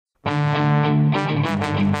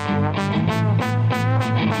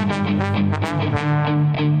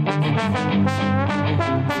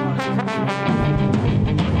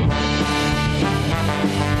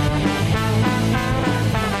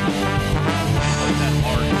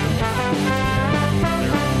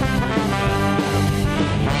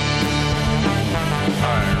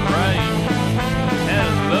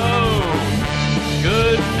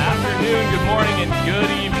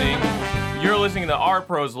Listening to Art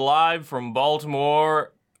Pros live from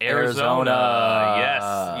Baltimore, Arizona.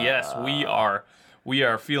 Yes, we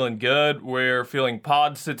are feeling good. We're feeling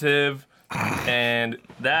positive, and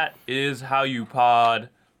that is how you pod.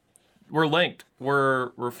 We're linked.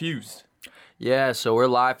 We're refused. Yeah, so we're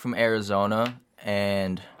live from Arizona,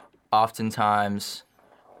 and oftentimes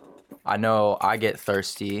I know I get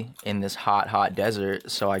thirsty in this hot desert,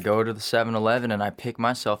 so I go to the 7-Eleven and I pick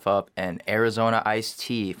myself up an Arizona iced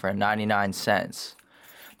tea for 99 cents.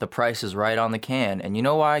 The price is right on the can, and you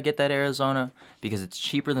know why I get that Arizona? Because it's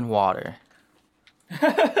cheaper than water.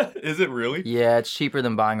 Is it really? Yeah, it's cheaper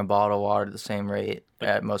than buying a bottle of water at the same rate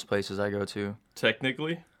at most places I go to.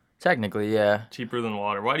 Technically, yeah. Cheaper than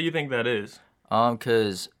water. Why do you think that is?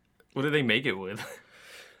 'Cause... What do they make it with?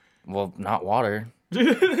 Well, not water.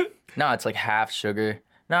 No, it's like half sugar.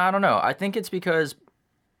 No, I don't know. I think it's because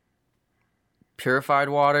purified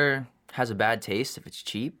water has a bad taste if it's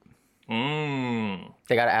cheap.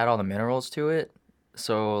 They gotta add all the minerals to it.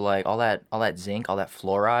 So like all that zinc, all that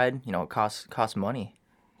fluoride, it costs money.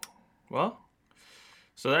 Well,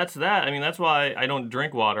 so that's that. I mean, that's why I don't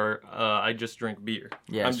drink water. I just drink beer.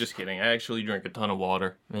 Yes. I'm just kidding. I actually drink a ton of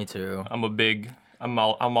water. Me too. I'm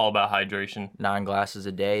all about hydration. 9 glasses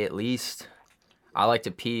a day at least. I like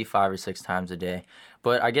to pee 5 or 6 times a day.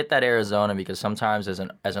 But I get that Arizona because sometimes as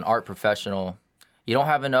an art professional, you don't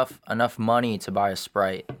have enough money to buy a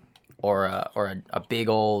Sprite or a big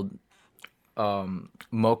old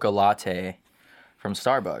mocha latte from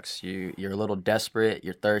Starbucks. You're a little desperate,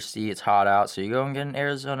 you're thirsty, it's hot out, so you go and get an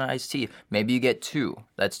Arizona iced tea. Maybe you get 2.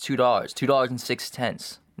 That's $2.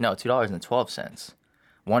 $2.06. No, $2.12.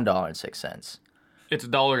 $1.06. It's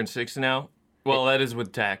 $1.06 now? Well, that is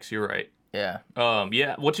with tax, you're right. Yeah.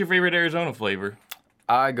 Yeah. What's your favorite Arizona flavor?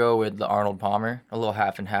 I go with the Arnold Palmer, a little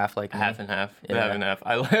half and half like me. Half and half. Yeah. Half and half.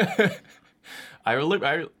 I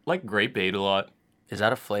like Grapeade a lot. Is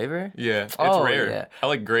that a flavor? Yeah, it's rare. Yeah. I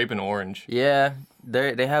like grape and orange. Yeah,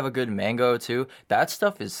 they have a good mango too. That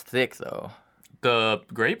stuff is thick though. The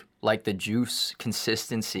grape? Like the juice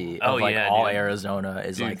consistency of all Arizona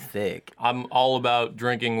is like thick. I'm all about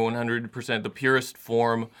drinking 100% the purest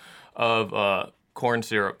form of corn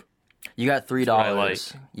syrup. You got $3. Like.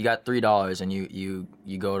 You got $3, and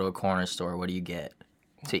you go to a corner store. What do you get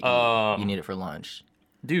to eat? You need it for lunch.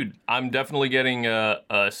 Dude, I'm definitely getting a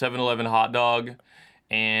 7-Eleven hot dog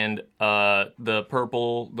and the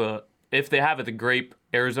purple, if they have it, the grape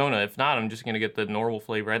Arizona. If not, I'm just going to get the normal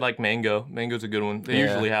flavor. I like mango. Mango's a good one. They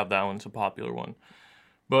usually have that one. It's a popular one.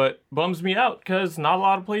 But bums me out because not a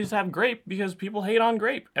lot of places have grape because people hate on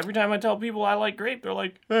grape. Every time I tell people I like grape, they're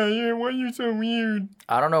like, "Oh yeah, why are you so weird?"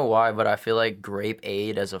 I don't know why, but I feel like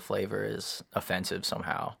Grapeade as a flavor is offensive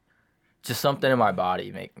somehow. Just something in my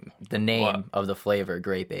body make the name of the flavor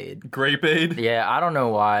Grapeade. Grapeade? Yeah, I don't know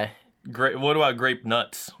why. What about grape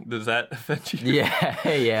nuts? Does that offend you?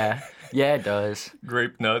 Yeah, it does.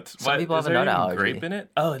 Grape nuts. Some people have a nut allergy. Grape in it?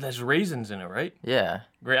 Oh, there's raisins in it, right? Yeah.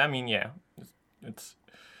 I mean, yeah, it's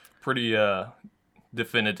pretty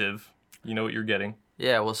definitive. You know what you're getting.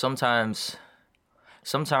 Yeah, well, sometimes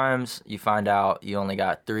you find out you only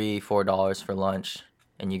got $3-4 for lunch,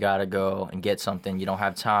 and you gotta go and get something. You don't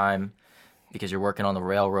have time because you're working on the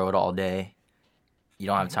railroad all day. You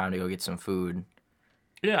don't have time to go get some food.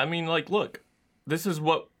 Yeah, I mean, like, look, this is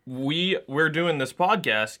what we're doing this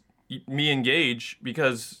podcast, me and Gage,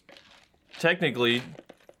 because technically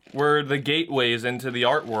we're the gateways into the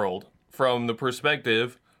art world from the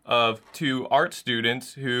perspective of 2 art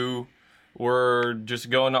students who were just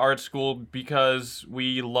going to art school because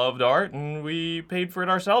we loved art and we paid for it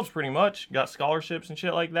ourselves pretty much, got scholarships and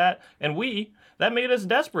shit like that, and that made us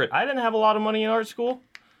desperate. I didn't have a lot of money in art school.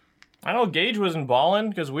 I know Gage wasn't balling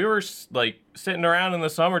because we were like sitting around in the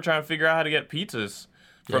summer trying to figure out how to get pizzas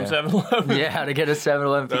from 7-Eleven. Yeah, how to get a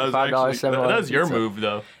 7-Eleven $5 7-Eleven That was your move,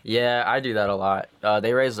 though. Yeah, I do that a lot.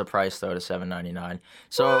 They raised the price, though, to $7.99.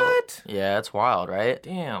 So, what? Yeah, it's wild, right?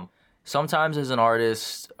 Damn. Sometimes as an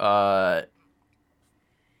artist, you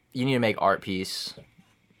need to make art piece.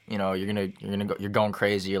 You know, you're going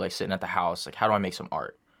crazy. You're like sitting at the house. Like, how do I make some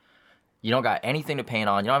art? You don't got anything to paint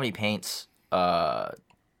on. You don't have any paints.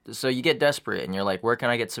 So you get desperate and you're like, where can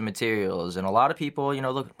I get some materials? And a lot of people,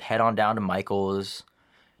 head on down to Michael's,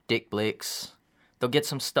 Dick Blick's. they'll get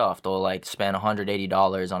some stuff. They'll like spend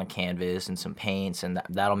 $180 on a canvas and some paints, and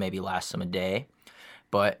that'll maybe last them a day.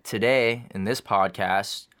 But today, in this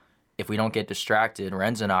podcast, if we don't get distracted,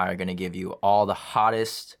 Renz and I are going to give you all the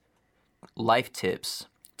hottest life tips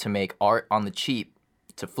to make art on the cheap,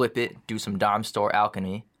 to flip it, do some dime store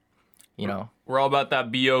alchemy, you know. We're all about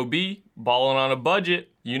that B.O.B., balling on a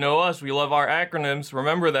budget. You know us, we love our acronyms.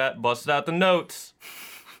 Remember that. Bust out the notes.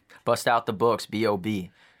 Bust out the books,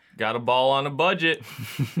 B.O.B. Got a ball on a budget.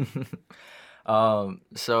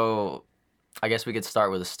 So I guess we could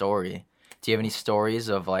start with a story. Do you have any stories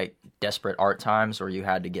of like desperate art times where you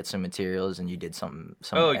had to get some materials and you did something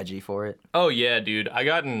edgy for it? Oh yeah, dude. I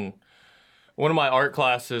got in one of my art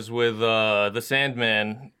classes with the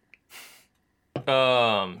Sandman.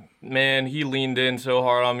 Man, he leaned in so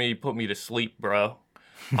hard on me, he put me to sleep, bro.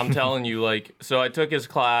 I'm telling you, like, so I took his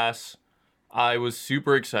class. I was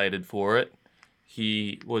super excited for it.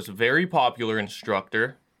 He was a very popular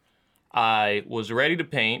instructor. I was ready to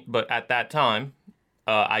paint, but at that time,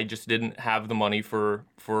 I just didn't have the money for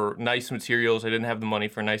nice materials. I didn't have the money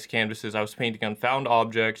for nice canvases. I was painting on found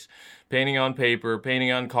objects, painting on paper,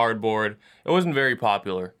 painting on cardboard. It wasn't very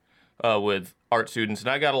popular with art students, and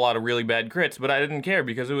I got a lot of really bad crits, but I didn't care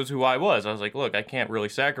because it was who I was. I was like, look, I can't really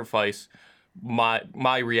sacrifice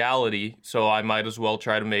my reality, so I might as well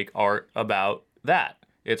try to make art about that.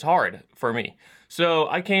 It's hard for me. So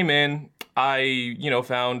I came in, I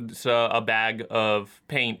found a bag of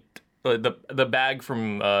paint, the bag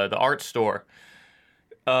from the art store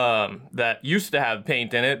that used to have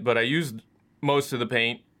paint in it, but I used most of the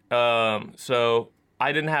paint. So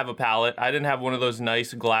I didn't have a palette. I didn't have one of those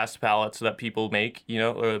nice glass palettes that people make,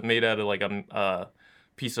 made out of like a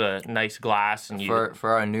piece of nice glass. And for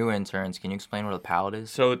our new interns, can you explain what a palette is?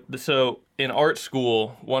 So in art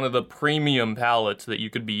school, one of the premium palettes that you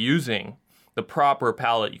could be using, the proper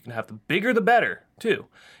palette, you can have the bigger the better too,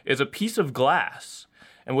 is a piece of glass.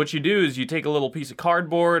 And what you do is you take a little piece of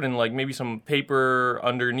cardboard and like maybe some paper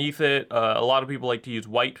underneath it. A lot of people like to use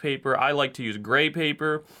white paper. I like to use gray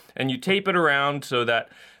paper. And you tape it around so that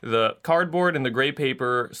the cardboard and the gray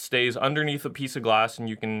paper stays underneath a piece of glass, and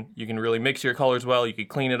you can really mix your colors well. You can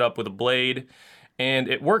clean it up with a blade, and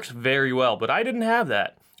it works very well. But I didn't have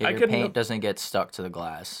that. Yeah, your paint doesn't get stuck to the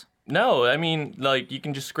glass. No, I mean, like, you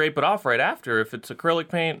can just scrape it off right after if it's acrylic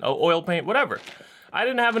paint, oil paint, whatever. I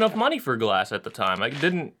didn't have enough money for glass at the time. I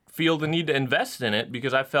didn't feel the need to invest in it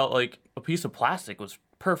because I felt like a piece of plastic was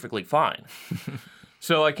perfectly fine.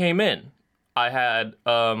 So I came in. I had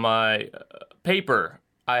my paper.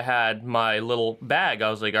 I had my little bag. I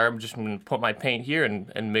was like, I'm just going to put my paint here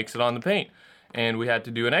and mix it on the paint. And we had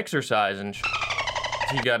to do an exercise, and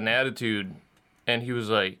he got an attitude. And he was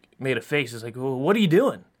like, made a face. He's like, well, what are you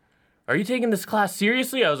doing? Are you taking this class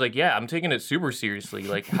seriously? I was like, yeah, I'm taking it super seriously.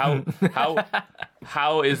 Like, how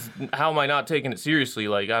am I not taking it seriously?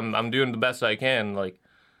 Like, I'm doing the best I can. Like,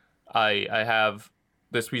 I have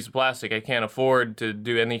this piece of plastic. I can't afford to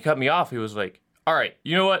do it. And he cut me off. He was like, all right,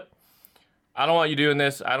 you know what? I don't want you doing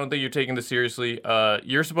this. I don't think you're taking this seriously.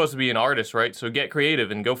 You're supposed to be an artist, right? So get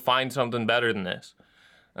creative and go find something better than this.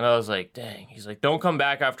 And I was like, dang. He's like, don't come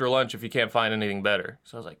back after lunch if you can't find anything better.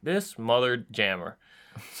 So I was like, this mother jammer.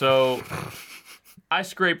 So I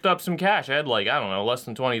scraped up some cash. I had like, I don't know, less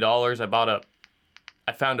than $20.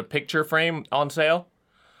 I found a picture frame on sale.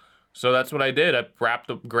 So that's what I did. I wrapped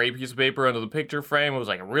a gray piece of paper under the picture frame. It was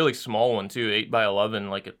like a really small one too, 8x11,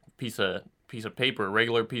 like a piece of paper,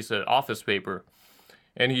 regular piece of office paper.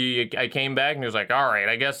 And I came back and he was like, all right,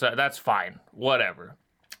 I guess that's fine, whatever.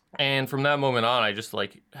 And from that moment on, I just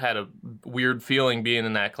like had a weird feeling being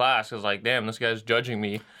in that class. I was like, damn, this guy's judging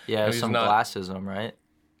me. Yeah, some glassism, right?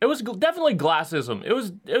 It was definitely glassism. It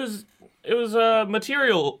was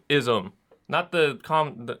materialism, not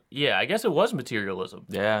yeah, I guess it was materialism.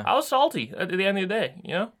 Yeah, I was salty at the end of the day,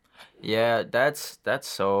 you know. Yeah, that's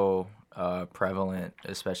so prevalent,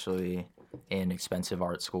 especially in expensive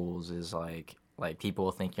art schools. Is like people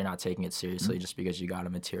think you're not taking it seriously just because you got a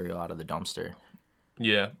material out of the dumpster.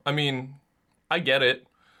 Yeah, I mean, I get it.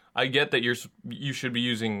 I get that you should be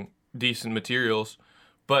using decent materials.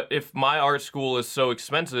 But if my art school is so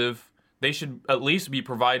expensive, they should at least be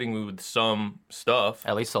providing me with some stuff.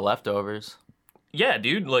 At least the leftovers. Yeah,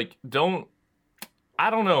 dude. Like, I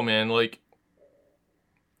don't know, man. Like,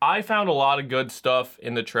 I found a lot of good stuff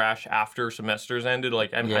in the trash after semesters ended.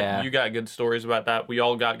 Like, you got good stories about that. We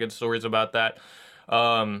all got good stories about that.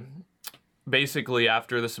 Basically,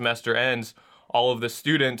 after the semester ends, all of the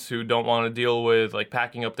students who don't want to deal with like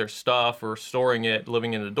packing up their stuff or storing it,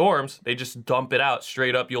 living in the dorms, they just dump it out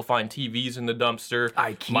straight up. You'll find TVs in the dumpster,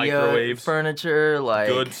 IKEA microwaves, furniture, like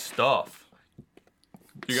good stuff.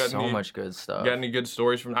 You got So much good stuff. Got any good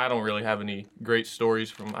stories from? I don't really have any great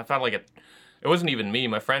stories from. I found like it wasn't even me.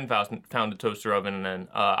 My friend found a toaster oven, and then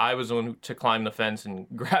I was the one to climb the fence and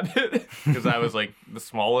grab it because I was like the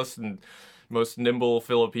smallest and most nimble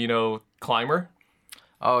Filipino climber.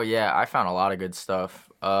 Oh yeah, I found a lot of good stuff.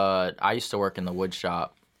 I used to work in the wood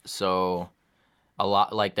shop, so a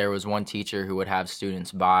lot like there was one teacher who would have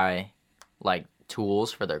students buy like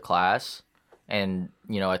tools for their class, and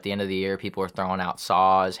at the end of the year, people were throwing out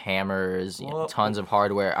saws, hammers, tons of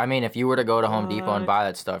hardware. I mean, if you were to go to Home Depot and buy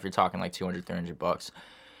that stuff, you're talking like $200-$300.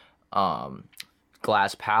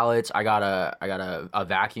 Glass pallets. I got a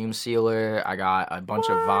vacuum sealer. I got a bunch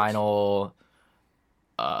of vinyl.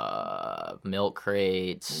 Milk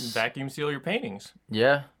crates. Vacuum seal your paintings.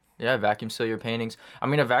 Yeah, vacuum seal your paintings. I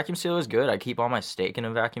mean, a vacuum sealer is good. I keep all my steak in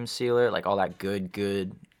a vacuum sealer, like all that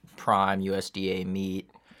good prime USDA meat.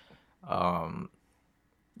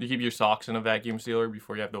 You keep your socks in a vacuum sealer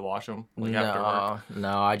before you have to wash them, like after work?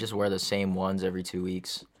 No, I just wear the same ones every 2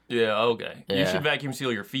 weeks. Yeah, okay. You Yeah. should vacuum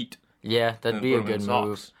seal your feet. Yeah, that'd and be put a 'em in good socks.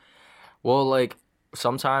 move. Well, like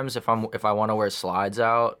sometimes if I want to wear slides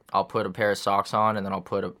out, I'll put a pair of socks on, and then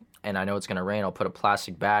and I know it's gonna rain, I'll put a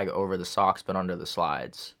plastic bag over the socks but under the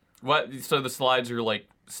slides. What? So the slides are like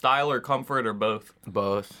style or comfort or both?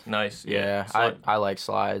 Both. Nice. Yeah, Slide- I like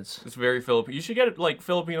slides. It's very Filipino. You should get like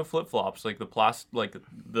Filipino flip flops, like the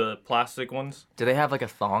plastic ones. Do they have like a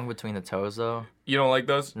thong between the toes though? You don't like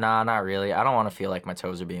those? Nah, not really. I don't want to feel like my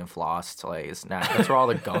toes are being flossed. Like, that's where all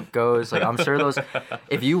the gunk goes. Like, I'm sure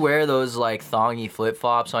if you wear those like thongy flip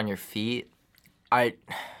flops on your feet,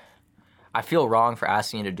 I feel wrong for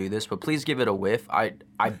asking you to do this, but please give it a whiff.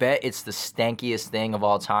 I bet it's the stankiest thing of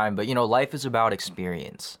all time, but life is about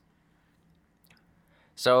experience.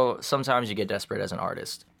 So sometimes you get desperate as an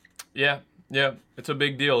artist. Yeah. It's a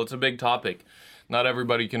big deal. It's a big topic. Not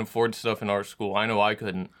everybody can afford stuff in our school. I know I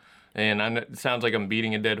couldn't. And it sounds like I'm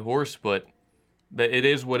beating a dead horse, but it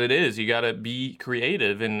is what it is. You got to be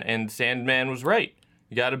creative, and Sandman was right.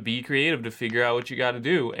 You got to be creative to figure out what you got to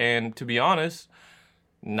do. And to be honest,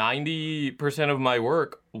 90% of my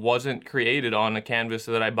work wasn't created on a canvas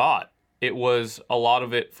that I bought. It was a lot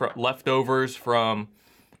of it leftovers from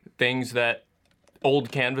things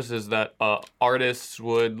old canvases that artists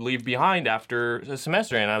would leave behind after a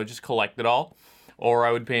semester, and I would just collect it all. Or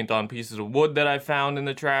I would paint on pieces of wood that I found in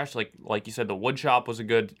the trash. Like you said, the wood shop was a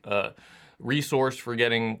good resource for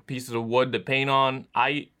getting pieces of wood to paint on.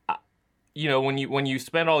 When you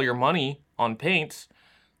spend all your money on paints,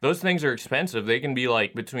 those things are expensive. They can be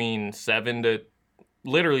like between $7 to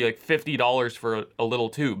literally like $50 for a little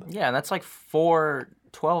tube. Yeah, and that's like 4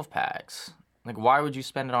 12-packs. Like, why would you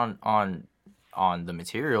spend it on the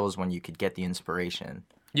materials when you could get the inspiration?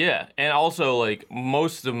 Yeah, and also like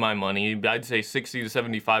most of my money, I'd say 60 to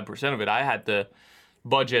 75% of it, I had to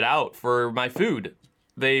budget out for my food.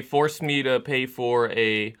 They forced me to pay for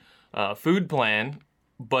a food plan,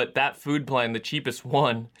 but that food plan, the cheapest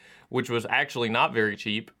one, which was actually not very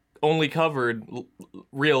cheap, only covered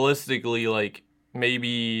realistically like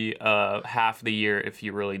maybe half the year if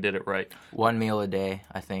you really did it right. 1 meal a day,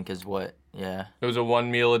 I think, is what. Yeah. It was a 1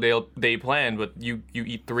 meal a day plan, but you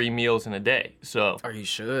eat 3 meals in a day. So. Or you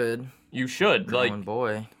should. You should. Growing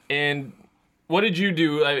boy. And what did you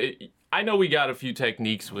do? I know we got a few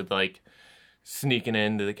techniques with like sneaking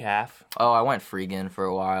into the calf. Oh, I went freegan for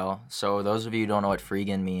a while. So those of you who don't know what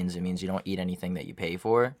freegan means, it means you don't eat anything that you pay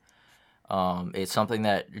for. It's something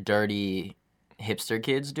that dirty hipster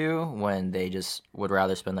kids do when they just would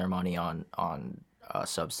rather spend their money on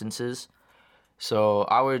substances. So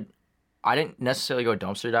I didn't necessarily go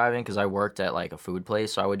dumpster diving because I worked at like a food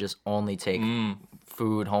place, so I would just only take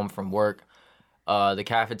food home from work. The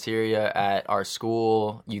cafeteria at our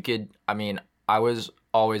school, I was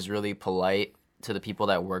always really polite to the people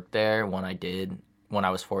that worked there when I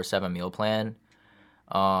was 4-7 meal plan.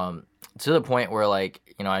 To the point where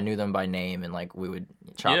I knew them by name and like we would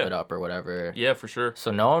chop it up or whatever. Yeah, for sure.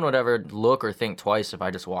 So no one would ever look or think twice if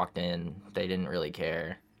I just walked in. They didn't really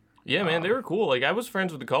care. Yeah, man, they were cool. Like, I was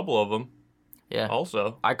friends with a couple of them. Yeah.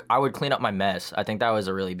 Also. I would clean up my mess. I think that was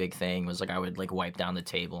a really big thing, was like I would like wipe down the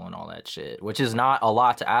table and all that shit, which is not a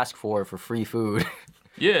lot to ask for free food.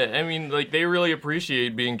 Yeah, I mean, like, they really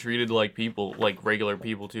appreciate being treated like people, like regular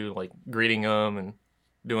people too, like greeting them and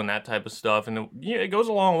doing that type of stuff. And it goes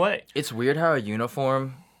a long way. It's weird how a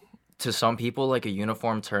uniform, to some people, like a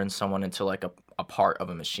uniform turns someone into like a part of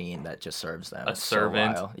a machine that just serves them. A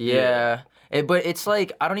servant. Yeah. But it's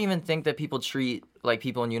like, I don't even think that people treat like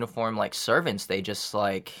people in uniform like servants. They just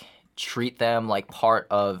like treat them like part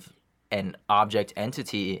of an object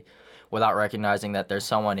entity, without recognizing that there's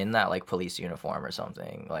someone in that like police uniform or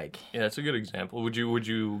something. Like, Yeah, that's a good example. Would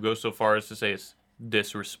you go so far as to say it's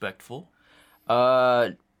disrespectful?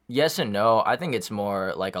 yes and no. I think it's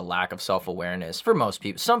more like a lack of self-awareness for most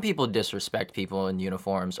people. Some people disrespect people in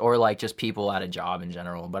uniforms or like just people at a job in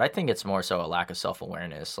general, but I think it's more so a lack of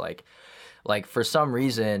self-awareness. Like for some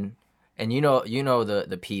reason, and you know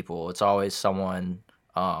the people, it's always someone,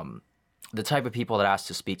 the type of people that ask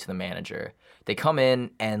to speak to the manager. They come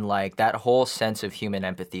in and like that whole sense of human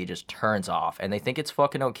empathy just turns off, and they think it's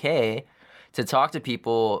fucking okay to talk to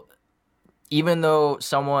people, even though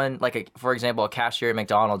someone like, for example, a cashier at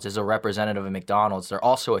McDonald's is a representative of McDonald's. They're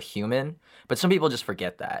also a human, but some people just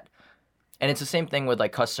forget that. And it's the same thing with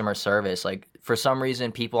like customer service. Like for some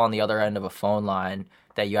reason, people on the other end of a phone line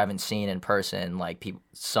that you haven't seen in person, like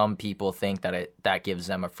some people think that that gives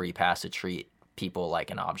them a free pass to treat people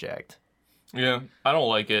like an object. Yeah, I don't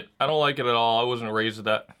like it. I don't like it at all. I wasn't raised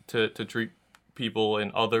that to treat people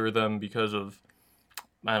and other them because of,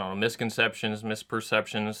 I don't know, misconceptions,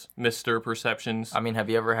 misperceptions, Mr. Perceptions. I mean, have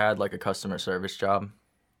you ever had like a customer service job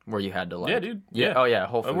where you had to like? Yeah, dude. Yeah. Oh yeah,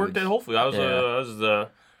 Whole Foods. I worked at Whole Foods.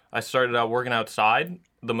 I started out working outside,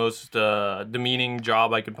 the most demeaning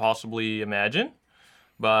job I could possibly imagine.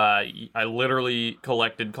 But I literally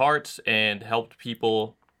collected carts and helped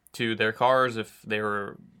people to their cars if they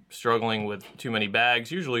were struggling with too many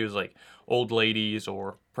bags. Usually it was like old ladies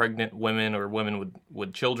or pregnant women or women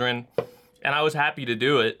with children. And I was happy to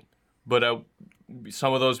do it, but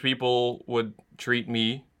some of those people would treat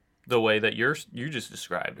me the way that you just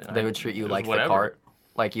described. They would treat you like whatever. the cart,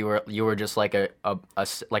 like you were just like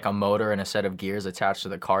a motor and a set of gears attached to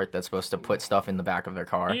the cart that's supposed to put stuff in the back of their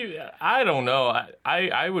car. I don't know.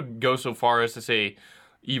 I would go so far as to say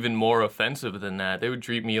even more offensive than that. They would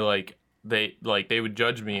treat me like they would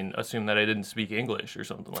judge me and assume that I didn't speak English or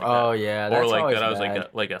something like that. Oh yeah, that's or like always that I was bad.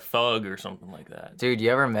 like a thug or something like that. Dude,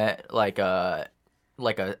 you ever met like an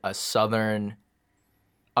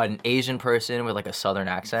Asian person with like a southern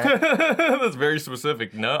accent? That's very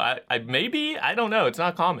specific. No, I maybe, I don't know. It's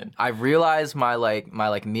not common. I realized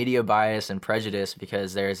my media bias and prejudice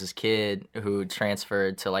because there's this kid who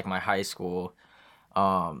transferred to like my high school,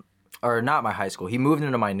 or not my high school. He moved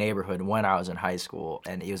into my neighborhood when I was in high school,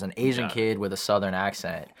 and he was an Asian kid with a southern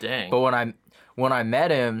accent. Dang. But when I met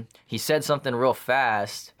him, he said something real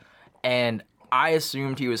fast, and I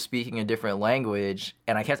assumed he was speaking a different language,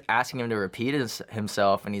 and I kept asking him to repeat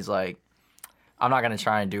himself, and he's like, I'm not going to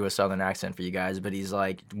try and do a southern accent for you guys, but he's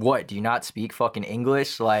like, what, do you not speak fucking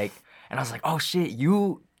English? Like, and I was like, oh shit,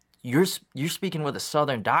 you're speaking with a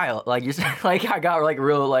southern dialect. Like, you're like, I got like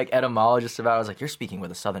real like etymologist about it. I was like, you're speaking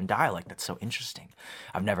with a southern dialect. That's so interesting.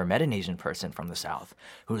 I've never met an Asian person from the South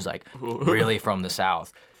who's like really from the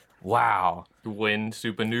South. Wow. Win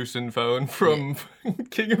Supanusin phone from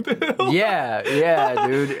King of the Hill. Yeah,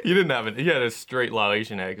 dude. You didn't have it. He had a straight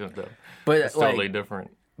Laotian accent though. But It's like, totally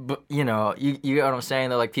different. But you know, you get what I'm saying?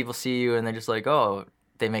 They're like, people see you and they're just like, oh,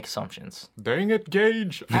 they make assumptions. Dang it,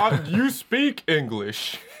 Gage. You speak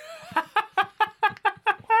English.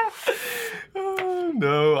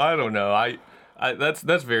 No, I don't know. I that's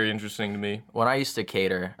very interesting to me. When I used to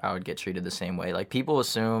cater, I would get treated the same way. Like, people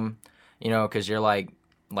assume, you know, because you're like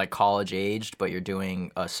college aged, but you're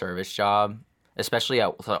doing a service job. Especially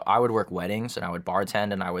so I would work weddings and I would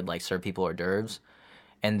bartend and I would like serve people hors d'oeuvres,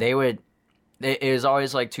 and it was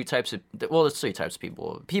always like two types of, well, there's three types of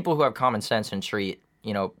people. People who have common sense and treat,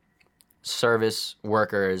 you know, service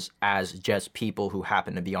workers as just people who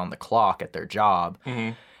happen to be on the clock at their job.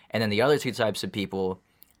 Mm-hmm. And then the other two types of people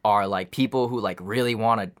are like people who like really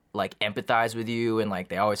want to like empathize with you, and like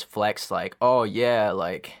they always flex like, oh yeah,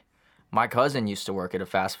 like my cousin used to work at a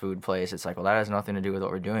fast food place. It's like, well, that has nothing to do with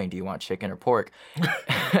what we're doing. Do you want chicken or pork?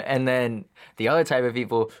 And then the other type of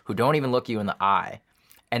people who don't even look you in the eye,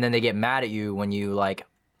 and then they get mad at you when you like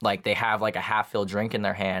they have like a half-filled drink in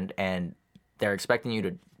their hand and they're expecting you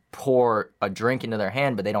to pour a drink into their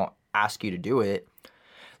hand, but they don't ask you to do it.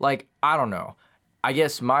 Like, I don't know. I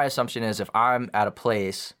guess my assumption is if I'm at a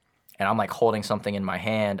place and I'm like holding something in my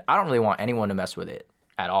hand, I don't really want anyone to mess with it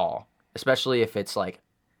at all, especially if it's like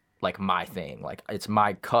my thing. Like, it's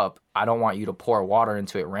my cup. I don't want you to pour water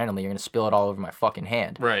into it randomly. You're going to spill it all over my fucking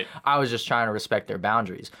hand. Right. I was just trying to respect their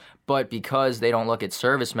boundaries. But because they don't look at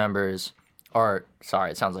service members, or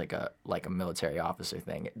sorry, it sounds like a military officer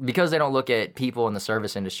thing. Because they don't look at people in the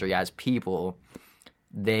service industry as people,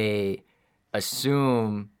 they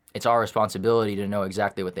assume it's our responsibility to know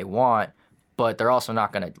exactly what they want, but they're also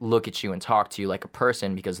not going to look at you and talk to you like a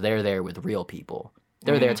person because they're there with real people.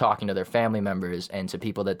 They're there talking to their family members and to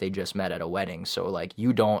people that they just met at a wedding. So, like,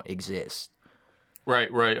 you don't exist.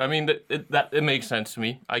 Right. I mean, it makes sense to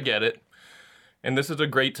me. I get it. And this is a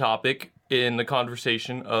great topic in the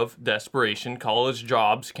conversation of desperation. College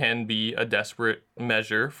jobs can be a desperate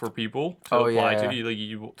measure for people to apply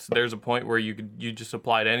to. There's a point where you just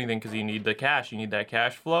apply to anything because you need the cash. You need that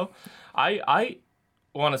cash flow. I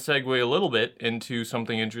want to segue a little bit into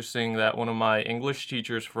something interesting that one of my English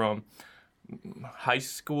teachers from high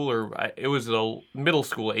school, or it was a middle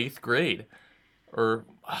school, 8th grade. Or,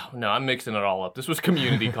 oh, no, I'm mixing it all up. This was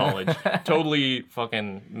community college. Totally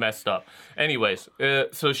fucking messed up. Anyways,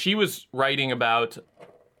 so she was writing about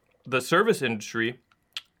the service industry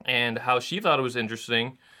and how she thought it was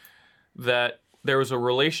interesting that there was a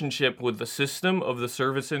relationship with the system of the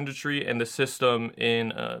service industry and the system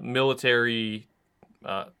in military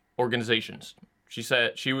organizations. She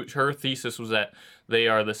said her thesis was that they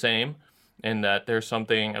are the same and that there's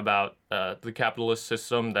something about the capitalist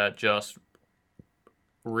system that just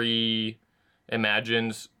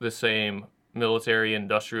reimagines the same military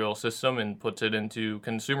industrial system and puts it into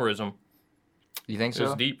consumerism. You think so? It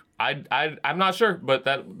was deep. I'm not sure, but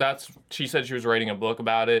that's she said she was writing a book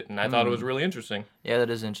about it, and I thought it was really interesting. Yeah,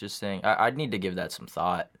 that is interesting. I'd need to give that some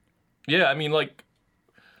thought. Yeah, I mean, like,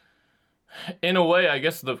 in a way, I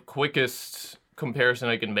guess the quickest comparison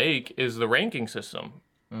I can make is the ranking system.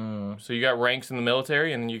 So you got ranks in the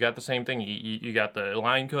military, and then you got the same thing. You got the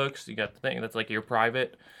line cooks, you got the thing that's like your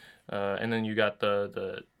private, and then you got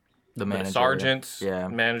the manager, sergeants,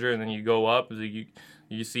 manager, and then you go up. You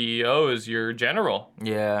CEO is your general.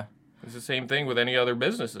 Yeah, it's the same thing with any other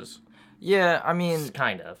businesses. Yeah, I mean,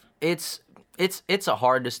 kind of. It's a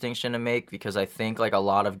hard distinction to make because I think like a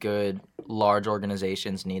lot of good large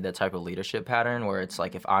organizations need that type of leadership pattern where it's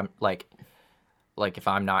like if I'm if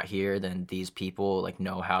I'm not here, then these people like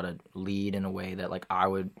know how to lead in a way that like I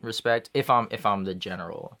would respect if I'm the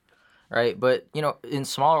general, right? But you know, in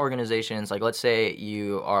smaller organizations, like let's say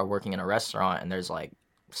you are working in a restaurant and there's like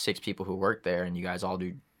 6 people who work there and you guys all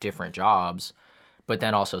do different jobs, but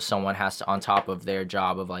then also someone has to, on top of their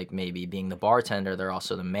job of like maybe being the bartender, they're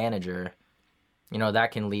also the manager. You know,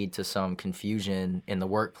 that can lead to some confusion in the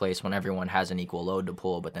workplace when everyone has an equal load to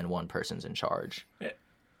pull, but then one person's in charge.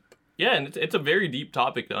 Yeah, and it's a very deep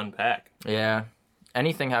topic to unpack. Yeah.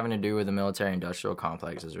 Anything having to do with the military-industrial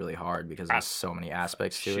complex is really hard because there's so many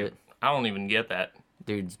aspects to it. I don't even get that.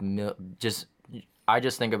 Dude, I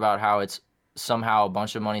just think about how it's somehow a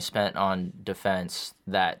bunch of money spent on defense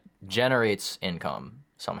that generates income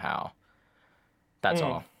somehow. That's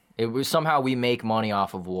all. It was somehow we make money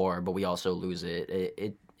off of war, but we also lose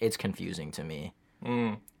it. It's confusing to me.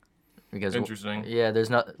 Because interesting. Yeah, there's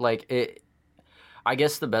not like it. I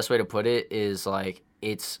guess the best way to put it is like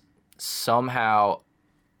it's somehow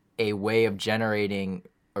a way of generating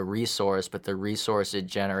a resource, but the resource it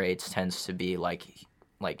generates tends to be like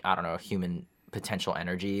I don't know, human potential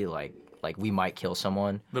energy, like we might kill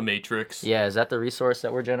someone. The Matrix. Yeah, is that the resource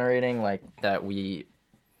that we're generating? Like that we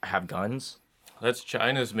have guns? That's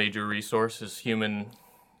China's major resource is human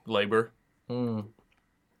labor. They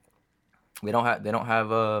don't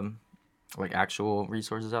have like actual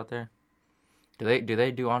resources out there. Do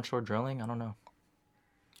they do onshore drilling? I don't know.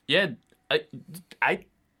 Yeah, I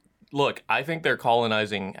look, I think they're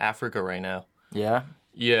colonizing Africa right now. Yeah?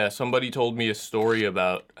 Yeah, somebody told me a story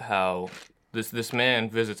about how this man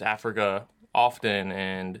visits Africa often,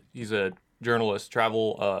 and he's a journalist,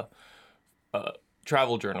 travel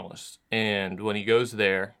journalist. And when he goes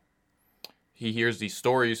there, he hears these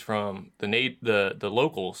stories from the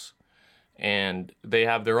locals, and they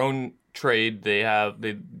have their own trade.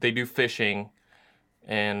 They do fishing,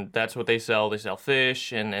 and that's what they sell. They sell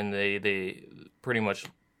fish, and they pretty much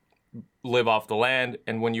live off the land.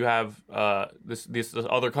 And when you have this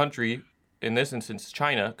other country, in this instance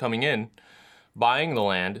China, coming in, buying the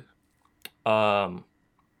land,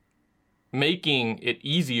 making it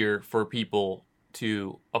easier for people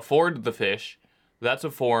to afford the fish, that's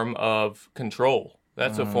a form of control.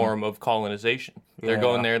 That's a form of colonization. They're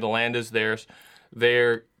going there, the land is theirs.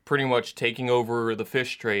 They're pretty much taking over the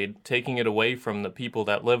fish trade, taking it away from the people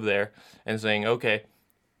that live there and saying, okay,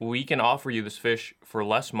 we can offer you this fish for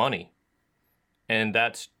less money. And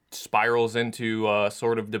that spirals into a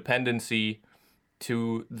sort of dependency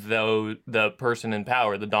to the person in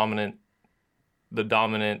power, the dominant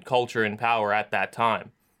culture in power at that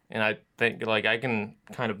time. And I think like I can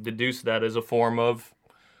kind of deduce that as a form of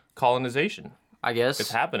colonization. I guess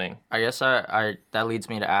it's happening. I guess I that leads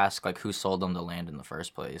me to ask like who sold them the land in the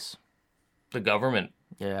first place? The government.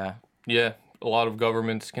 Yeah. Yeah. A lot of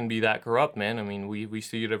governments can be that corrupt, man. I mean, we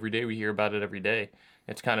see it every day. We hear about it every day.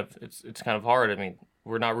 It's kind of hard. I mean,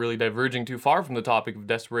 we're not really diverging too far from the topic of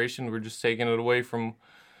desperation. We're just taking it away from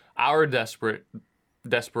our desperate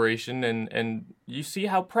desperation, and you see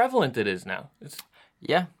how prevalent it is now.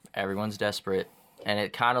 Yeah, everyone's desperate. And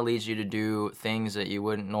it kind of leads you to do things that you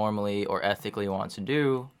wouldn't normally or ethically want to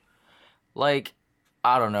do. Like,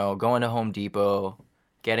 I don't know, going to Home Depot,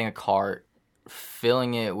 getting a cart,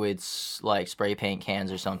 filling it with like spray paint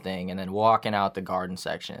cans or something, and then walking out the garden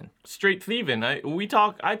section. Straight thieving. I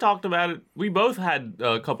talked about it. We both had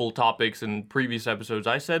a couple topics in previous episodes.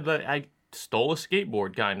 I said that I stole a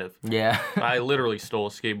skateboard, kind of. Yeah. I literally stole a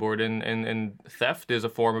skateboard, and theft is a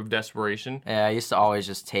form of desperation. Yeah, I used to always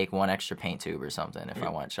just take one extra paint tube or something if I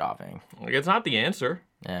went shopping. Like, it's not the answer.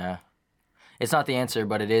 Yeah. It's not the answer,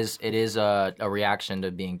 but it is a reaction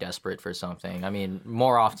to being desperate for something. I mean,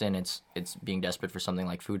 more often it's being desperate for something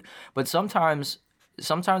like food, but sometimes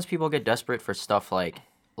people get desperate for stuff like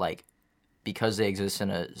because they exist in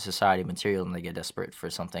a society of material, and they get desperate for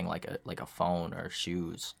something like a phone or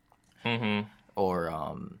shoes. Mm-hmm. Or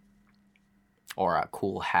a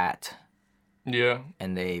cool hat. Yeah.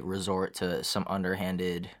 And they resort to some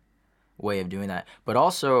underhanded way of doing that. But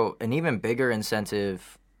also, an even bigger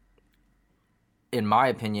incentive, in my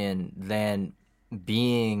opinion, than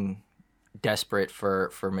being desperate for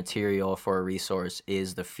material, for a resource,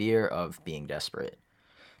 is the fear of being desperate.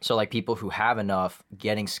 So, like, people who have enough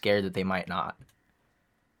getting scared that they might not.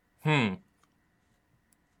 What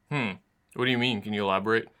do you mean? Can you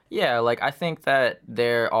elaborate? Yeah, like, I think that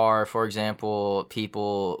there are, for example,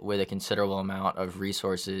 people with a considerable amount of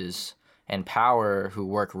resources and power who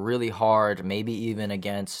work really hard, maybe even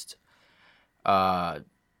against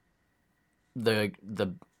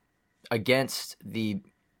against the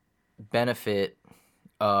benefit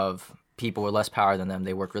of people with less power than them.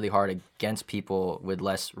 They work really hard against people with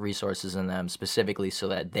less resources than them, specifically so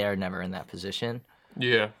that they're never in that position.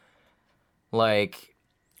 Yeah. Like,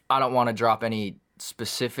 I don't want to drop any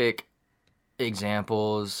specific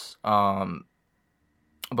examples,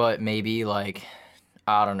 but maybe, like,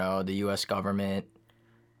 I don't know, the U.S. government,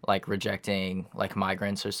 like, rejecting, like,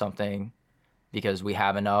 migrants or something because we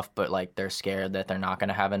have enough, but, like, they're scared that they're not going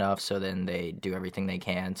to have enough, so then they do everything they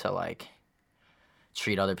can to, like,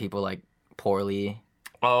 treat other people, like, poorly.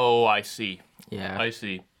 Oh, I see. Yeah. I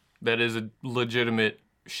see. That is a legitimate,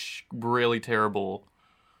 really terrible,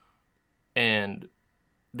 and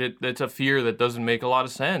that's a fear that doesn't make a lot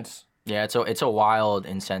of sense. Yeah, it's a wild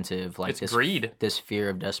incentive, like, it's greed. This fear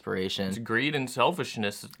of desperation. It's greed and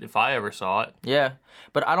selfishness, if I ever saw it. Yeah,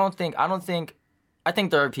 but I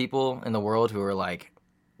think there are people in the world who are, like,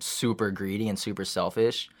 super greedy and super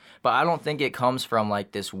selfish, but I don't think it comes from,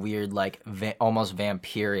 like, this weird, like, almost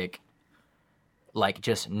vampiric, like,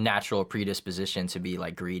 just natural predisposition to be,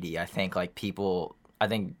 like, greedy. I think, like,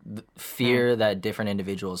 fear that different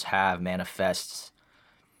individuals have manifests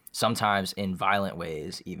sometimes in violent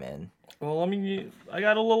ways, even. Well, I mean, I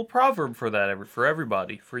got a little proverb for that, for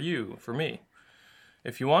everybody, for you, for me.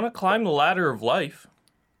 If you want to climb the ladder of life,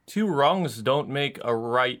 2 rungs don't make a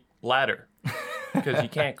right ladder, because you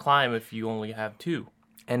can't climb if you only have 2.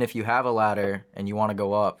 And if you have a ladder and you want to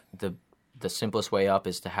go up, the simplest way up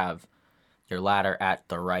is to have your ladder at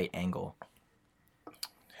the right angle.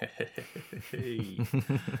 Hey.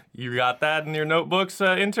 You got that in your notebooks,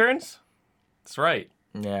 interns? That's right.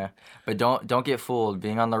 Yeah, but don't get fooled.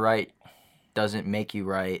 Being on the right doesn't make you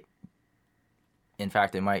right. In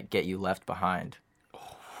fact, it might get you left behind.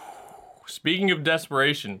 Speaking of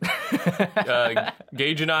desperation,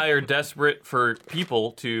 Gage and I are desperate for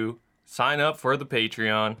people to sign up for the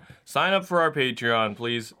Patreon. Sign up for our Patreon,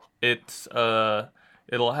 please.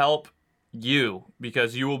 It'll help you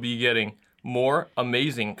because you will be getting more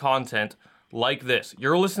amazing content like this.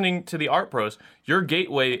 You're listening to the Art Pros, your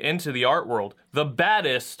gateway into the art world. The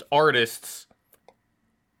baddest artists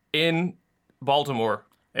in Baltimore,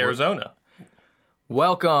 Arizona.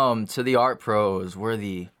 Welcome to the Art Pros. We're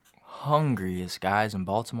the hungriest guys in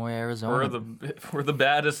Baltimore, Arizona. We're the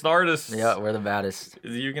baddest artists. Yeah, we're the baddest.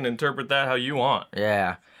 You can interpret that how you want.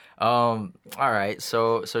 Yeah. All right.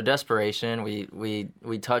 So desperation.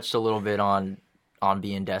 We touched a little bit on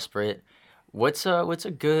being desperate. What's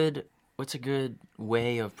a good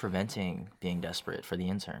way of preventing being desperate for the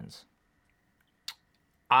interns?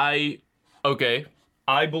 I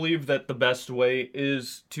believe that the best way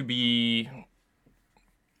is to be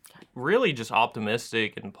really just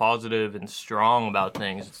optimistic and positive and strong about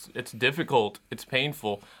things. It's difficult. It's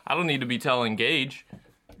painful. I don't need to be telling Gage.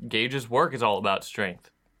 Gage's work is all about strength.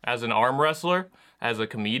 As an arm wrestler, as a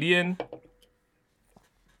comedian,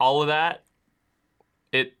 all of that,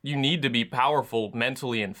 you need to be powerful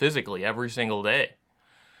mentally and physically every single day.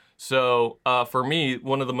 So for me,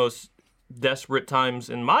 one of the most desperate times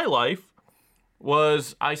in my life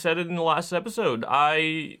was, I said it in the last episode,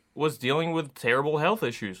 I was dealing with terrible health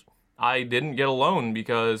issues. I didn't get a loan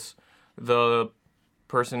because the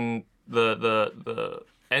person, the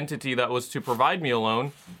entity that was to provide me a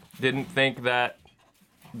loan didn't think that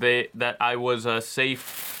I was a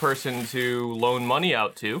safe person to loan money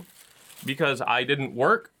out to, because I didn't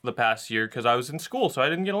work the past year because I was in school, so I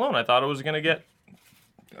didn't get a loan. I thought I was gonna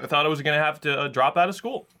have to drop out of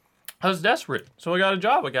school. I was desperate, so I got a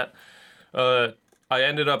job. I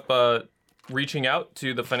ended up reaching out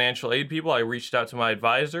to the financial aid people. I reached out to my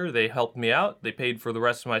advisor. They helped me out. They paid for the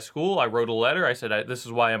rest of my school. I wrote a letter. I said, this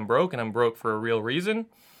is why I'm broke, and I'm broke for a real reason.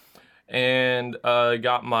 And I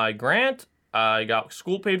got my grant. I got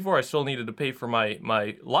school paid for. I still needed to pay for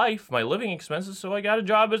my life, my living expenses, so I got a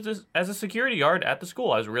job as a security guard at the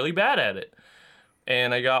school. I was really bad at it.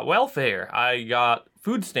 And I got welfare. I got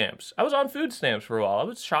food stamps. I was on food stamps for a while. I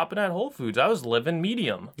was shopping at Whole Foods. I was living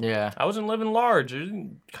medium. Yeah. I wasn't living large.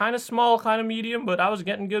 Kind of small, kind of medium, but I was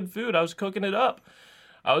getting good food. I was cooking it up.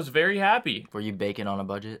 I was very happy. Were you baking on a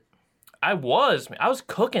budget? I was. I was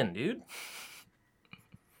cooking, dude.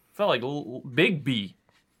 Felt like Big B.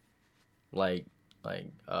 Like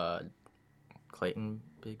Clayton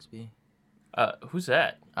Bigsby? Who's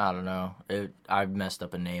that? I don't know. I messed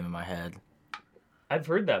up a name in my head. I've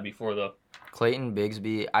heard that before, though. Clayton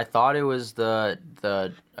Bigsby. I thought it was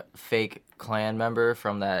the fake Klan member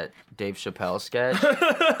from that Dave Chappelle sketch,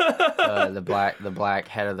 the black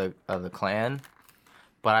head of the Klan.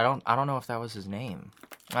 But I don't know if that was his name.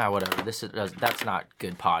 Whatever. That's not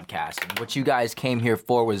good podcasting. What you guys came here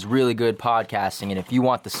for was really good podcasting, and if you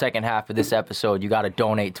want the second half of this episode, you got to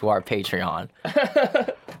donate to our Patreon.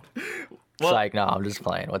 It's like, no, I'm just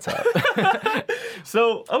playing. What's up?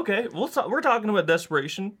 So, okay, we're talking about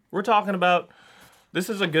desperation. We're talking about, this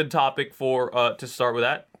is a good topic to start with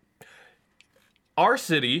that. Our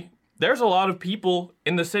city, there's a lot of people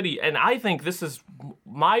in the city, and I think this is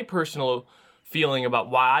my personal feeling about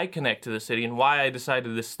why I connect to the city and why I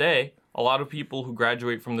decided to stay. A lot of people who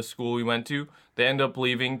graduate from the school we went to, they end up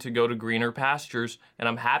leaving to go to greener pastures, and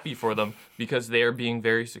I'm happy for them because they are being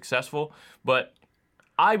very successful. But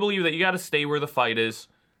I believe that you got to stay where the fight is.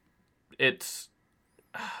 It's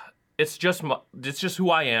just who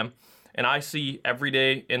I am, and I see every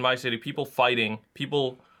day in my city people fighting.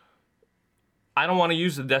 People, I don't want to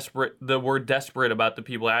use the word desperate about the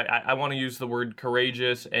people. I want to use the word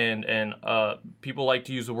courageous, and people like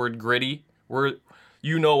to use the word gritty.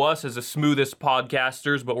 You know us as the smoothest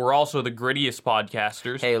podcasters, but we're also the grittiest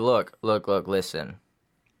podcasters. Hey, look, listen.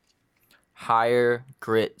 Higher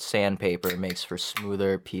grit sandpaper makes for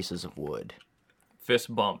smoother pieces of wood.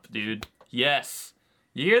 Fist bump, dude. Yes.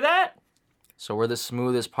 You hear that? So we're the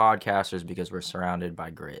smoothest podcasters because we're surrounded by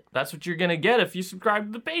grit. That's what you're going to get if you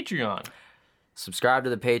subscribe to the Patreon. Subscribe to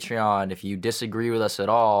the Patreon. If you disagree with us at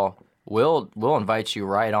all, we'll invite you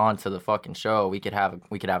right on to the fucking show. We could have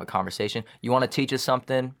a conversation. You want to teach us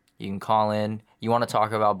something? You can call in. You want to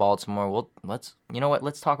talk about Baltimore? Let's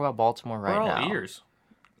talk about Baltimore right now. We're all ears.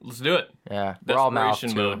 Let's do it. Yeah, we're all mouth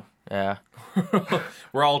too. Mode. Yeah,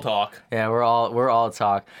 we're all talk. Yeah, we're all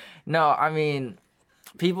talk. No, I mean,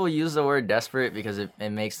 people use the word desperate because it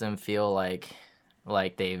makes them feel like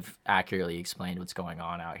they've accurately explained what's going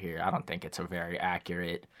on out here. I don't think it's a very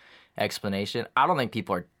accurate explanation. I don't think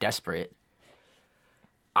people are desperate.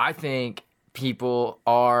 I think people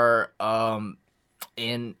are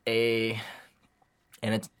in a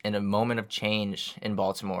moment of change in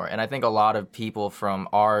Baltimore. And I think a lot of people from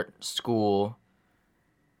our school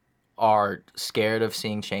are scared of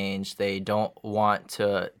seeing change. They don't want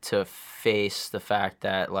to face the fact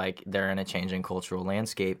that like they're in a changing cultural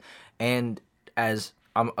landscape. And as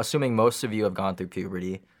I'm assuming most of you have gone through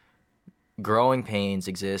puberty, growing pains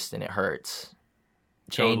exist and it hurts.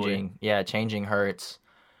 Changing hurts.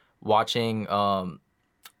 Watching a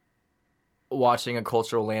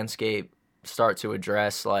cultural landscape start to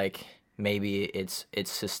address like maybe it's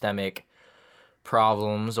systemic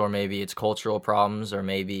problems, or maybe it's cultural problems, or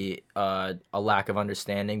maybe a lack of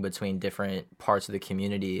understanding between different parts of the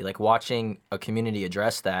community. Like watching a community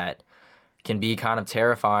address that can be kind of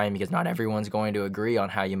terrifying because not everyone's going to agree on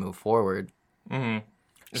how you move forward. Mm-hmm.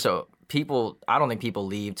 So I don't think people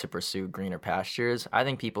leave to pursue greener pastures. I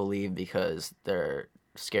think people leave because they're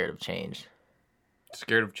scared of change.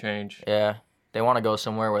 Scared of change. Yeah. They want to go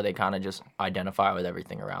somewhere where they kind of just identify with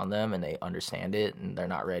everything around them and they understand it, and they're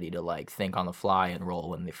not ready to like think on the fly and roll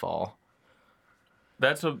when they fall.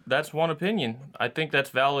 That's one opinion. I think that's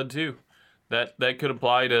valid too. That could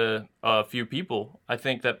apply to a few people. I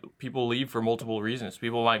think that people leave for multiple reasons.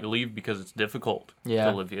 People might leave because it's difficult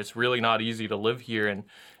to live here. It's really not easy to live here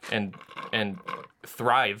and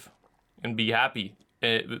thrive and be happy.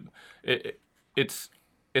 It's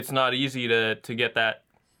it's not easy to get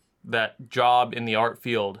that job in the art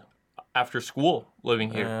field after school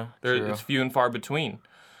living here. Yeah, true. It's few and far between.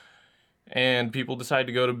 And people decide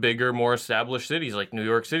to go to bigger, more established cities like New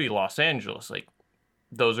York City, Los Angeles. Like,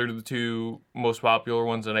 those are the two most popular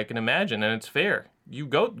ones that I can imagine, and it's fair. You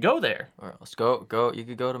go there. Or let's go. You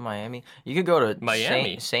could go to Miami. You could go to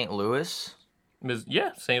Miami. St. Louis,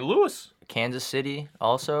 Yeah, St. Louis. Kansas City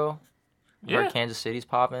also. Yeah. Heard Kansas City's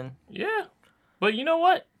popping. Yeah. But you know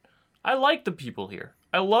what? I like the people here.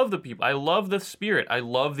 I love the people. I love the spirit. I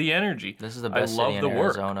love the energy. This is the best I love city in the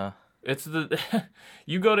work. Arizona. It's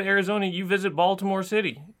you go to Arizona, you visit Baltimore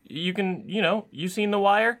City. You can, you seen The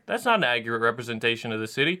Wire? That's not an accurate representation of the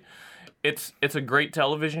city. It's a great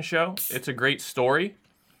television show. It's a great story.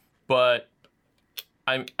 But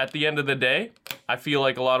at the end of the day, I feel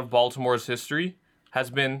like a lot of Baltimore's history has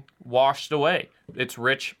been washed away. It's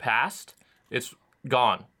rich past. It's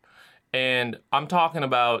gone. And I'm talking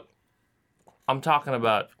about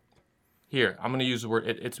here, I'm going to use the word,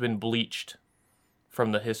 it's been bleached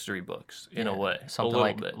from the history books in a way. Something a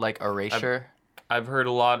little bit. like erasure. I've heard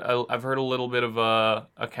a lot. I've heard a little bit of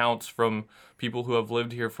accounts from people who have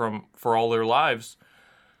lived here for all their lives,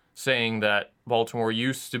 saying that Baltimore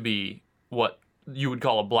used to be what you would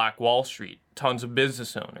call a Black Wall Street. Tons of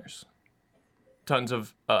business owners, tons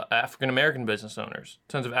of African American business owners,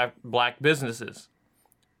 tons of black businesses,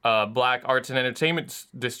 black arts and entertainment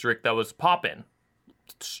district that was poppin'.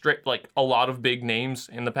 Straight, like a lot of big names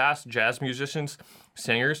in the past, jazz musicians,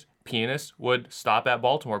 singers, pianists would stop at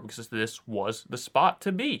Baltimore because this was the spot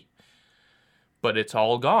to be. But it's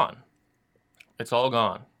all gone. It's all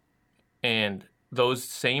gone. And those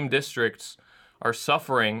same districts are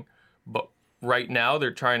suffering, but right now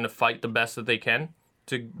they're trying to fight the best that they can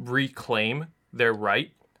to reclaim their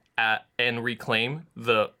right and reclaim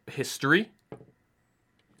the history.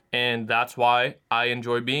 And that's why I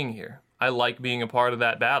enjoy being here. I like being a part of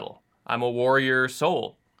that battle. I'm a warrior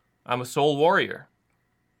soul. I'm a soul warrior.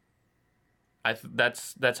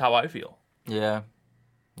 That's how I feel. Yeah.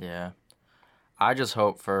 I just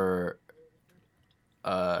hope for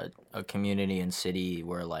a community and city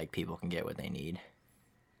where like people can get what they need.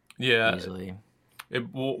 Yeah. Easily.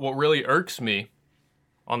 What really irks me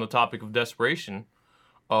on the topic of desperation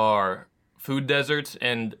are food deserts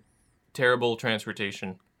and terrible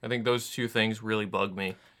transportation. I think those two things really bug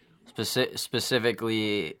me.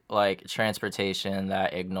 Specifically, like transportation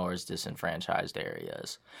that ignores disenfranchised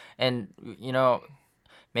areas. And,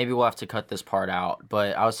 maybe we'll have to cut this part out,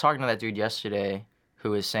 but I was talking to that dude yesterday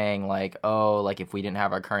who was saying, like, oh, like, if we didn't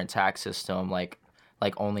have our current tax system, like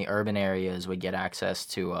only urban areas would get access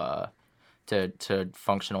to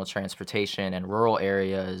functional transportation, and rural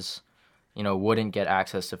areas, wouldn't get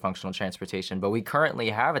access to functional transportation. But we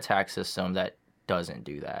currently have a tax system that doesn't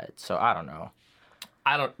do that. So I don't know.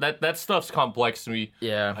 That stuff's complex to me.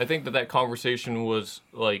 Yeah. I think that conversation was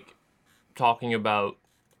like talking about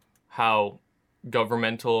how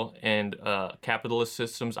governmental and capitalist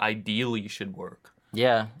systems ideally should work.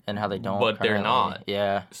 Yeah, and how they don't. But they're not.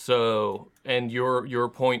 Yeah. So, and your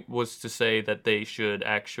point was to say that they should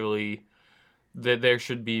actually, that there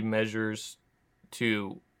should be measures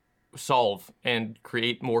to solve and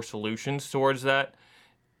create more solutions towards that.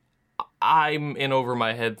 I'm in over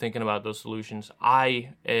my head thinking about those solutions.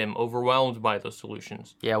 I am overwhelmed by those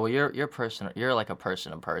solutions. Yeah, well, you're like a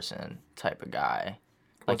person-to-person type of guy.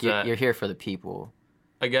 Like you're here for the people.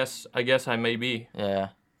 I guess I may be. Yeah.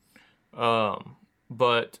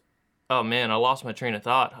 But oh man, I lost my train of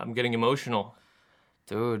thought. I'm getting emotional.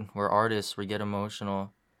 Dude, we're artists. We get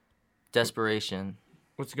emotional. Desperation.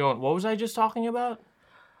 What was I just talking about?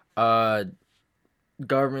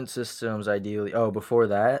 Government systems, ideally. Oh, before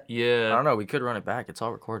that? Yeah. I don't know. We could run it back. It's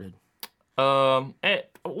all recorded.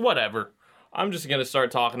 Whatever. I'm just going to start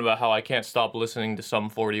talking about how I can't stop listening to Sum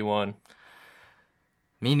 41.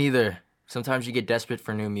 Me neither. Sometimes you get desperate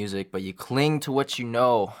for new music, but you cling to what you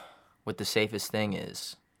know what the safest thing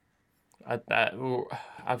is.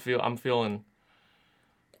 I'm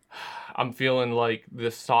feeling like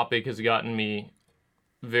this topic has gotten me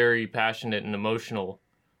very passionate and emotional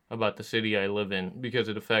about the city I live in because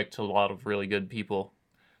it affects a lot of really good people.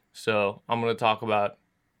 So I'm going to talk about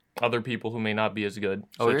other people who may not be as good,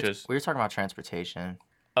 we were talking about transportation.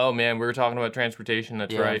 Oh man, we were talking about transportation.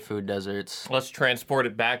 That's right. Food deserts. Let's transport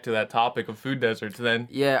it back to that topic of food deserts then.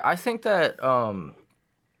 Yeah, I think that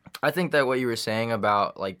what you were saying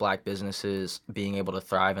about like black businesses being able to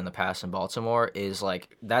thrive in the past in Baltimore is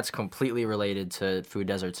like that's completely related to food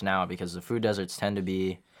deserts now, because the food deserts tend to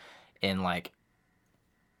be in like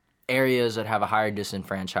areas that have a higher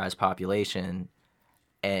disenfranchised population,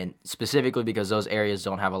 and specifically because those areas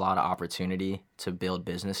don't have a lot of opportunity to build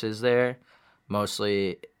businesses there,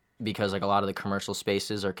 mostly because like a lot of the commercial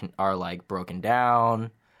spaces are like broken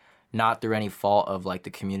down, not through any fault of like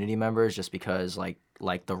the community members, just because like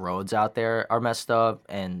the roads out there are messed up,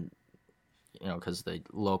 and because the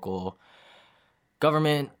local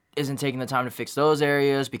government isn't taking the time to fix those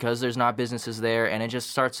areas because there's not businesses there, and it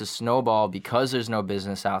just starts to snowball. Because there's no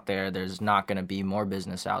business out there, there's not going to be more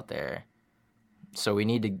business out there. So we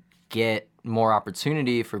need to get more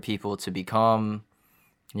opportunity for people to become,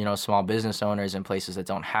 small business owners in places that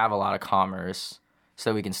don't have a lot of commerce,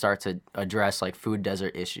 so we can start to address like food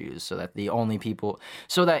desert issues, so that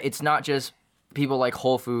it's not just people like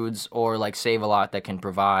Whole Foods or like Save A Lot that can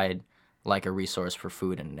provide like a resource for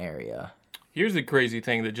food in an area. Here's the crazy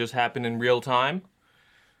thing that just happened in real time.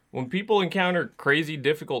 When people encounter crazy,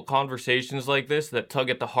 difficult conversations like this that tug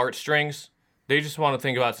at the heartstrings, they just want to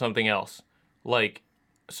think about something else, like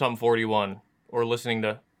Sum 41 or listening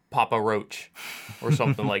to Papa Roach or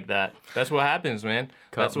something like that. That's what happens, man.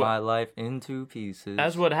 Cut my life into pieces.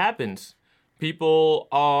 That's what happens. Difficult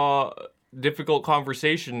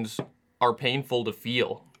conversations are painful to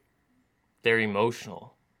feel. They're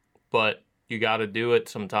emotional. But you got to do it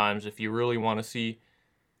sometimes if you really want to see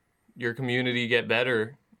your community get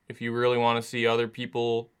better, if you really want to see other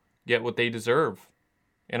people get what they deserve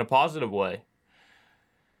in a positive way.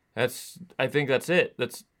 I think that's it.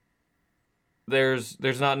 There's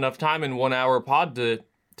not enough time in 1 hour pod to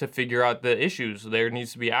figure out the issues. There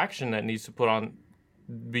needs to be action that needs to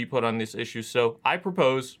be put on these issues. So I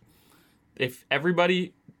propose, if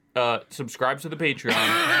everybody subscribes to the Patreon,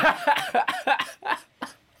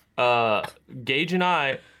 Gage and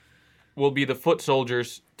I will be the foot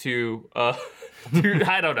soldiers to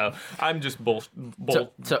I don't know. I'm just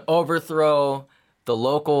to overthrow the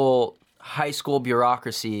local high school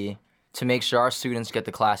bureaucracy to make sure our students get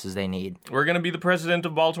the classes they need. We're going to be the president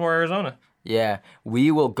of Baltimore, Arizona. Yeah,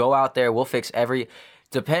 we will go out there. We'll fix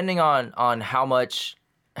depending on how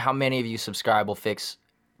many of you subscribe, we'll fix,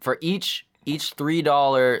 for each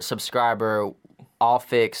 $3 subscriber, I'll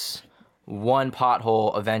fix one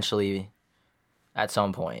pothole eventually at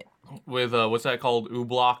some point. With, what's that called?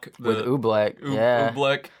 Oobleck? With Oobleck, yeah.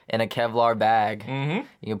 Oobleck. In a Kevlar bag. Mm-hmm.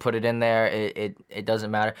 You can put it in there. It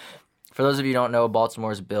doesn't matter. For those of you who don't know,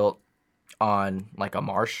 Baltimore's built on like a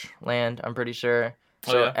marshland, I'm pretty sure.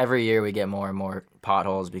 So every year we get more and more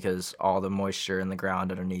potholes because all the moisture in the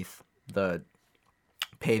ground underneath the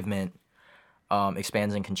pavement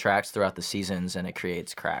expands and contracts throughout the seasons, and it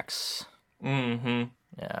creates cracks. Mm-hmm.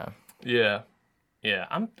 Yeah. Yeah.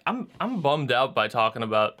 I'm bummed out by talking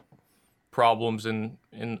about problems in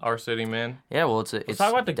our city, man. Yeah, well, it's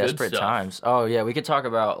talk about the desperate good stuff. times. Oh yeah, we could talk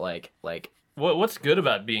about like what's good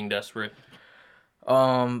about being desperate?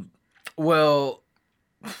 Well,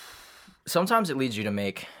 sometimes it leads you to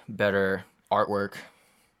make better artwork,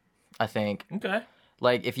 I think. Okay.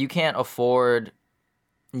 Like, if you can't afford,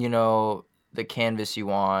 the canvas you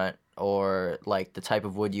want or, like, the type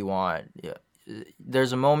of wood you want,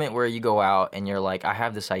 there's a moment where you go out and you're like, I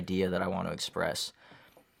have this idea that I want to express.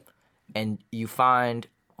 And you find,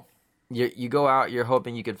 you go out, you're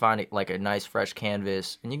hoping you could find, like, a nice fresh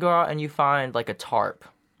canvas. And you go out and you find, like, a tarp,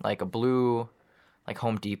 like a blue, like,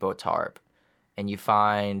 Home Depot tarp. And you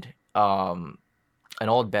find an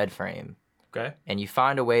old bed frame. Okay. And you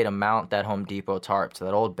find a way to mount that Home Depot tarp to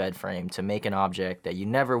that old bed frame to make an object that you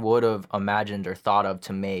never would have imagined or thought of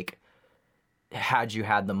to make had you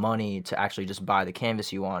had the money to actually just buy the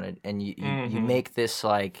canvas you wanted. And you make this,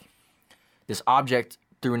 like, this object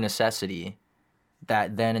through necessity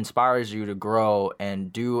that then inspires you to grow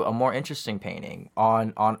and do a more interesting painting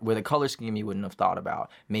on with a color scheme you wouldn't have thought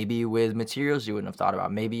about. Maybe with materials you wouldn't have thought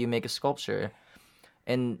about. Maybe you make a sculpture.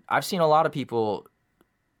 And I've seen a lot of people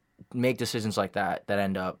make decisions like that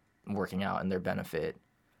end up working out in their benefit.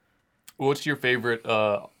 What's your favorite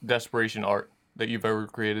desperation art that you've ever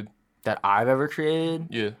created? That I've ever created?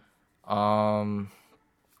 Yeah. Man,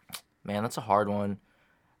 that's a hard one.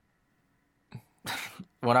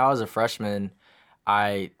 When I was a freshman,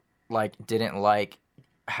 I didn't like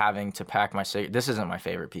having to pack my this isn't my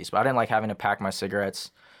favorite piece, but I didn't like having to pack my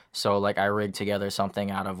cigarettes. So I rigged together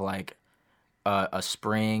something out of a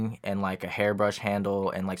spring and a hairbrush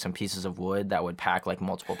handle and some pieces of wood that would pack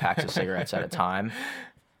multiple packs of cigarettes at a time,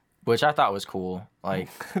 which I thought was cool.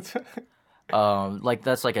 That's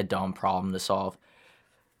a dumb problem to solve.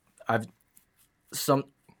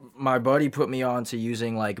 My buddy put me on to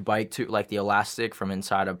using bike tube, the elastic from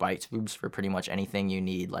inside of bike tubes for pretty much anything you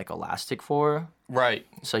need elastic for. Right.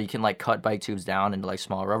 So you can cut bike tubes down into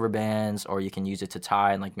small rubber bands, or you can use it to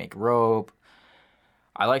tie and make rope.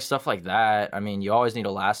 I like stuff like that. I mean, you always need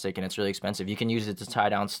elastic, and it's really expensive. You can use it to tie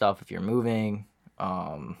down stuff if you're moving.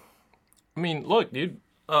 I mean, look, dude,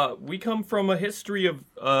 we come from a history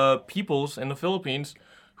of peoples in the Philippines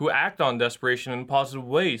who act on desperation in positive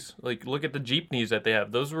ways. Like, look at the jeepneys that they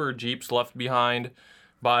have. Those were jeeps left behind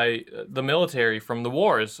by the military from the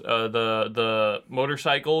wars. The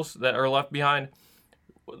motorcycles that are left behind.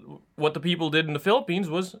 What the people did in the Philippines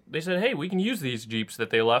was they said, hey, we can use these jeeps that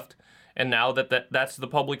they left. And now that's the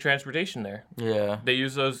public transportation there. Yeah. They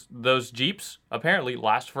use those jeeps, apparently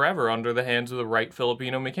last forever under the hands of the right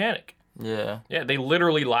Filipino mechanic. Yeah. Yeah, they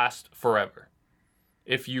literally last forever.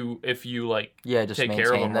 If you like just take care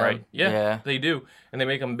of maintain them right. Yeah, Yeah. they do. And they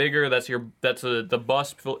make them bigger. The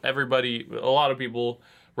bus. Everybody, a lot of people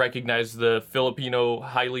recognize the Filipino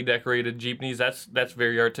highly decorated jeepneys. That's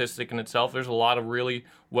very artistic in itself. There's a lot of really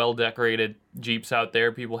well decorated jeeps out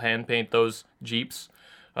there. People hand paint those jeeps.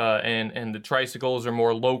 And the tricycles are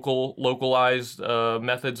more localized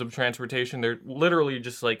methods of transportation. They're literally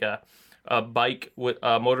just like a bike with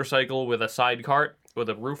a motorcycle with a side cart with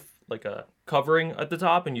a roof, like a covering at the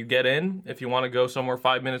top, and you get in. If you want to go somewhere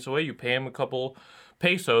 5 minutes away, you pay them a couple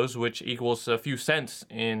pesos, which equals a few cents.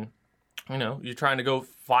 You're trying to go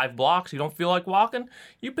 5 blocks, you don't feel like walking,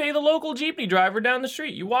 you pay the local jeepney driver down the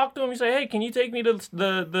street. You walk to him, you say, hey, can you take me to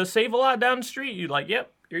the Save-A-Lot down the street? You're like,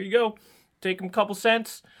 yep, here you go. Take them a couple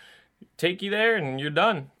cents, take you there, and you're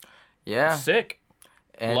done. Yeah. Sick.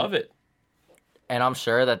 And, Love it. And I'm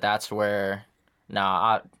sure that's where...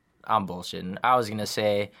 I'm bullshitting. I was going to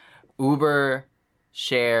say Uber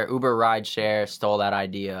ride share stole that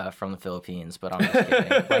idea from the Philippines, but I'm just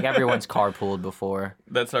kidding. Like, everyone's carpooled before.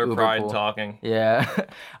 That's our Uber pride pool. talking. Yeah.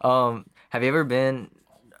 Have you ever been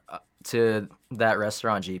to that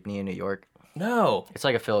restaurant Jeepney in New York? No. It's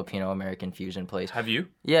like a Filipino-American fusion place. Have you?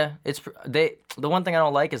 Yeah, the one thing I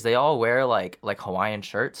don't like is they all wear like Hawaiian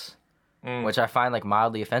shirts, which I find like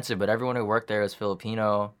mildly offensive, but everyone who worked there is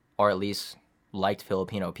Filipino, or at least liked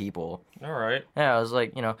Filipino people. All right. Yeah, I was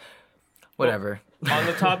like, whatever. On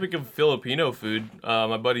the topic of Filipino food,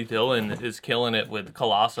 my buddy Dylan is killing it with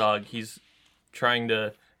Kalasag. He's trying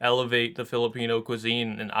to elevate the Filipino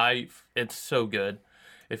cuisine, and it's so good.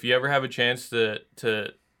 If you ever have a chance to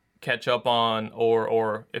catch up on,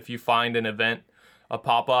 or if you find an event,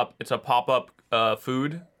 it's a pop-up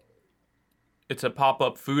food. It's a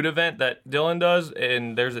pop-up food event that Dylan does,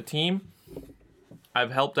 and there's a team.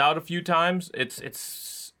 I've helped out a few times.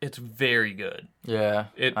 It's very good. Yeah,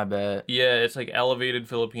 I bet. Yeah, it's like elevated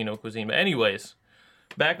Filipino cuisine. But anyways,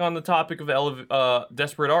 back on the topic of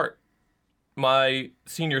desperate art. My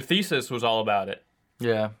senior thesis was all about it.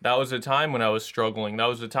 Yeah. That was a time when I was struggling. That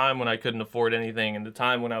was a time when I couldn't afford anything, and the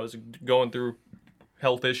time when I was going through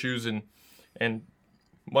health issues and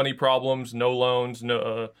money problems, no loans,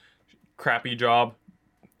 no crappy job,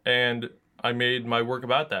 and I made my work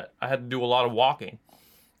about that. I had to do a lot of walking.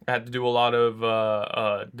 I had to do a lot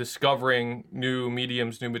of discovering new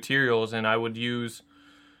mediums, new materials, and I would use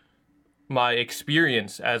my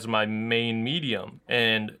experience as my main medium,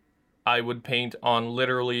 and I would paint on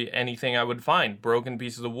literally anything I would find. Broken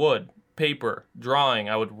pieces of wood, paper, drawing.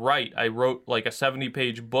 I would write. I wrote like a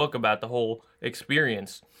 70-page book about the whole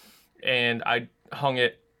experience. And I hung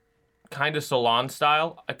it kind of salon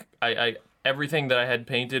style. I everything that I had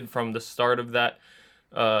painted from the start of that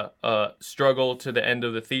struggle to the end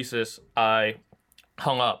of the thesis, I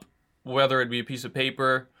hung up. Whether it be a piece of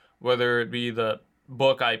paper, whether it be the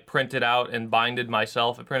book I printed out and binded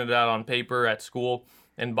myself. I printed it out on paper at school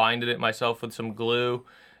and binded it myself with some glue.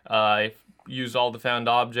 I used all the found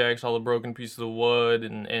objects, all the broken pieces of wood,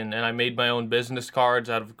 and I made my own business cards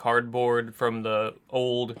out of cardboard from the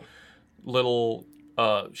old little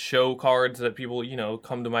show cards that people,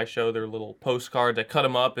 come to my show. They're little postcards. I cut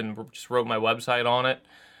them up and just wrote my website on it.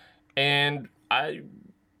 And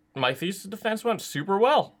my thesis defense went super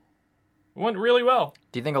well. It went really well.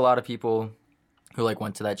 Do you think a lot of people who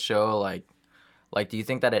went to that show, do you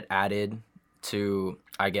think that it added to,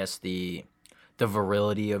 I guess, the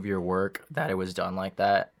virility of your work that it was done like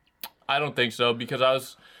that? I don't think so, because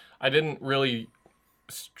I didn't really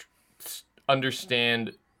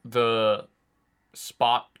understand the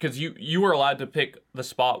spot, because you were allowed to pick the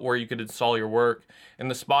spot where you could install your work,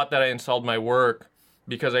 and the spot that I installed my work,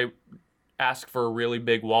 because I asked for a really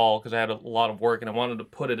big wall because I had a lot of work and I wanted to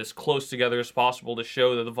put it as close together as possible to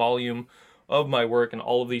show that the volume of my work and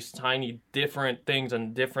all of these tiny different things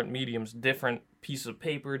and different mediums, different pieces of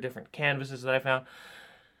paper, different canvases that I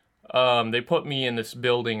found. They put me in this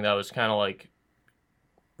building that was kind of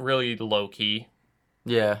really low key.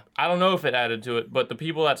 Yeah. I don't know if it added to it, but the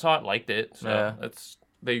people that saw it liked it. So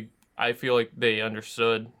I feel like they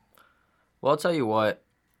understood. Well, I'll tell you what.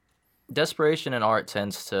 Desperation in art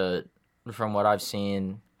tends to, from what I've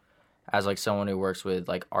seen, as like someone who works with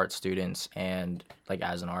like art students and like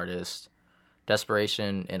as an artist,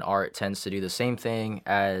 desperation in art tends to do the same thing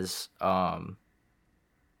as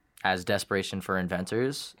desperation for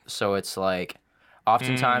inventors. So it's like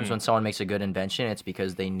oftentimes when someone makes a good invention, it's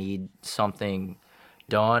because they need something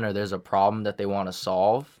done or there's a problem that they want to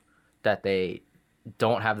solve that they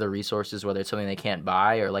don't have the resources, whether it's something they can't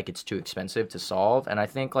buy or like it's too expensive to solve. And I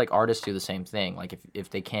think like artists do the same thing. Like if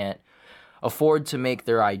they can't afford to make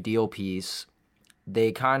their ideal piece,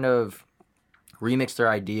 they kind of remix their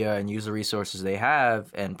idea and use the resources they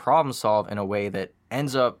have and problem solve in a way that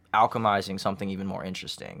ends up alchemizing something even more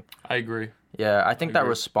interesting. I agree. Yeah, I think that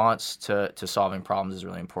response to solving problems is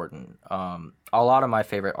really important. A lot of my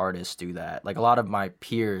favorite artists do that. Like a lot of my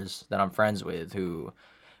peers that I'm friends with who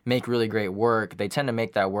make really great work, they tend to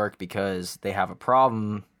make that work because they have a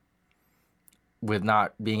problem with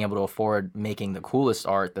not being able to afford making the coolest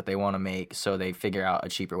art that they want to make, so they figure out a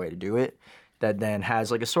cheaper way to do it that then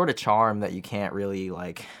has like a sort of charm that you can't really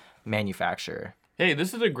like manufacture. Hey,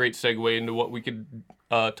 this is a great segue into what we could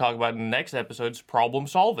talk about in the next episode's problem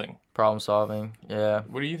solving. Problem solving, yeah.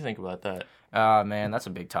 What do you think about that? Man, that's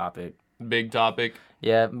a big topic. Big topic.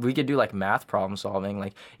 Yeah, we could do like math problem solving.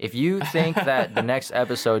 Like if you think that the next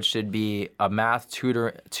episode should be a math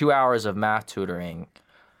tutor, 2 hours of math tutoring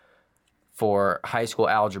for high school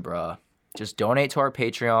algebra, just donate to our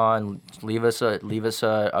Patreon. Leave us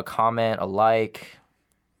a comment, a like.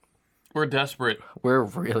 We're desperate. We're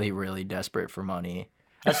really, really desperate for money.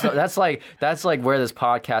 That's like where this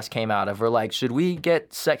podcast came out of. We're like, should we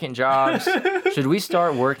get second jobs? Should we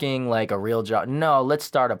start working like a real job? No, let's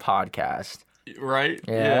start a podcast. Right?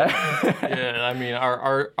 Yeah. Yeah. I mean,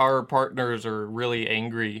 our partners are really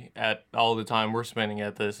angry at all the time we're spending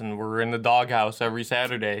at this, and we're in the doghouse every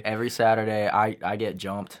Saturday. Every Saturday, I get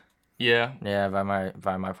jumped. Yeah. Yeah,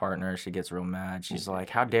 by my partner. She gets real mad. She's like,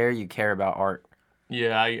 "How dare you care about art?"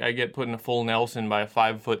 Yeah, I get put in a full Nelson by a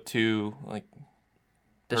 5'2" like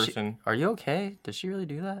person. Are you okay? Does she really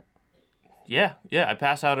do that? Yeah, I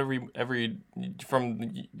pass out every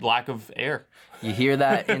from lack of air. You hear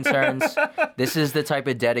that, interns? This is the type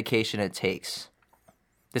of dedication it takes.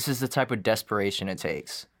 This is the type of desperation it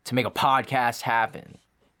takes to make a podcast happen.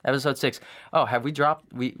 Episode 6. Oh, have we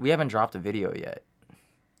dropped? We haven't dropped a video yet,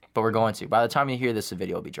 but we're going to. By the time you hear this, the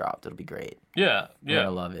video will be dropped. It'll be great. Yeah. You're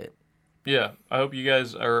gonna love it. Yeah, I hope you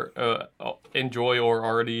guys are enjoy or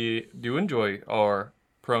already do enjoy our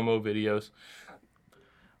promo videos.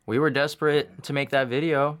 We were desperate to make that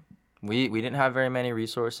video. We didn't have very many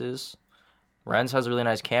resources. Renz has a really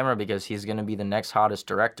nice camera because he's going to be the next hottest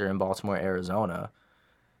director in Baltimore, Arizona.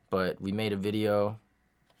 But we made a video.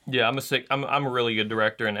 Yeah, I'm a really good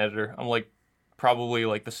director and editor. I'm like probably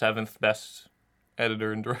like the 7th best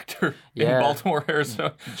editor and director in Baltimore,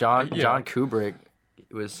 Arizona. John Kubrick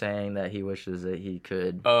was saying that he wishes that he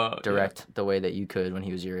could direct the way that you could when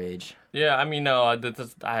he was your age. Yeah, I mean, no, I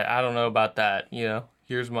don't know about that. You know,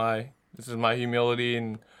 this is my humility,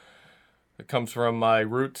 and it comes from my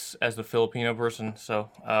roots as a Filipino person. So,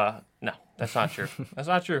 no, that's not true. That's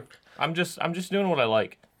not true. I'm just doing what I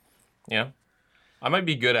like. You know, I might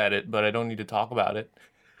be good at it, but I don't need to talk about it.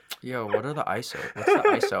 Yo, what are the ISO? What's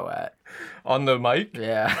the ISO at? On the mic?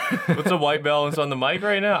 Yeah. What's the white balance on the mic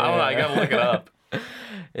right now? I don't know. I gotta look it up.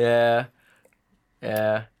 Yeah.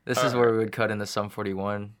 This is where we would cut in the Sum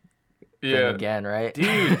 41 thing again, right?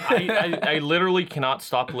 Dude, I literally cannot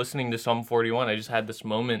stop listening to Sum 41. I just had this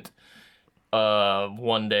moment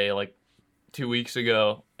one day, like 2 weeks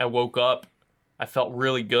ago. I woke up, I felt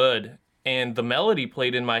really good, and the melody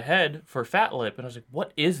played in my head for Fat Lip, and I was like,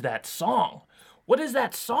 what is that song? What is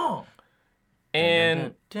that song?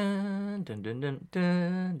 And it's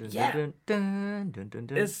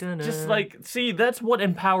just like, see, that's what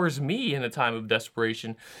empowers me in a time of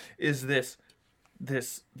desperation, is this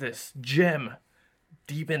gem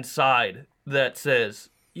deep inside that says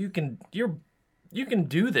you can do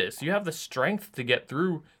this. You have the strength to get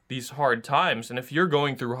through these hard times. And if you're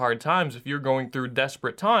going through hard times, if you're going through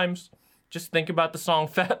desperate times, just think about the song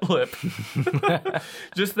Fat Lip.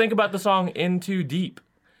 Just think about the song In Too Deep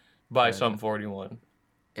by Sum 41.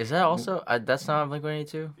 Is that also that's not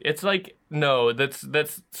Blink-182? It's like, no, that's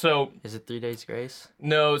so. Is it 3 Days Grace?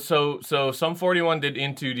 No, so Sum 41 did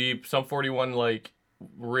In Too Deep. Sum 41 like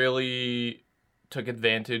really took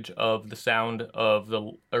advantage of the sound of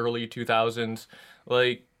the early 2000s.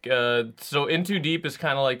 Like so In Too Deep is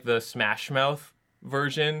kind of like the Smash Mouth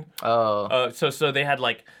version. Oh. So they had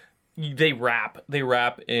like they rap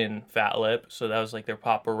in Fat Lip, so that was like their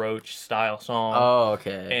Papa Roach style song. Oh,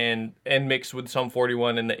 okay. And mixed with Sum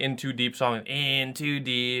 41 and the In Too Deep song, In Too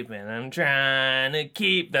Deep, and I'm trying to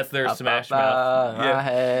keep. That's their Smash Mouth. My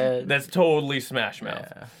head. That's totally Smash Mouth.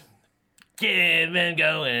 Yeah. Keep on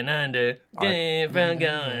going under, keep on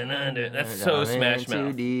going under. That's so Smash Too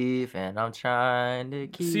Mouth. deep, and I'm trying to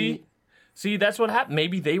keep. See, that's what happened.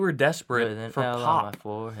 Maybe they were desperate for On my pop.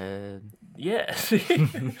 forehead. Yeah.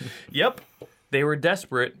 Yep. They were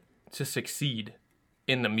desperate to succeed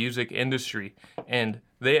in the music industry, and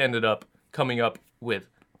they ended up coming up with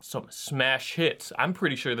some smash hits. I'm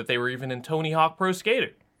pretty sure that they were even in Tony Hawk Pro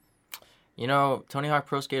Skater. You know, Tony Hawk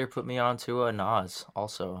Pro Skater put me on to a Nas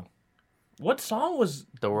also. What song was?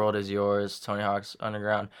 The World Is Yours, Tony Hawk's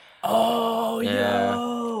Underground. Oh, Yeah.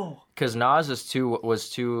 yo. Because Nas was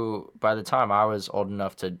too, by the time I was old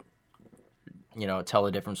enough to, you know, tell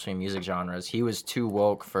the difference between music genres, he was too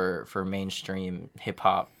woke for mainstream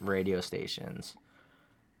hip-hop radio stations.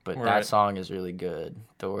 But Right. that song is really good.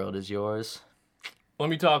 The World Is Yours. Let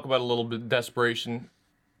me talk about a little bit of desperation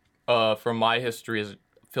from my history as a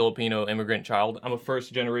Filipino immigrant child. I'm a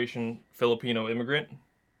first-generation Filipino immigrant.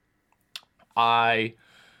 I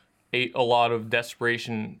ate a lot of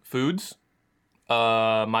desperation foods.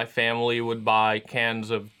 My family would buy cans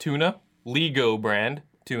of tuna, Lego brand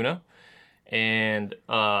tuna, and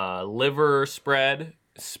liver spread,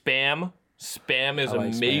 Spam. Spam is I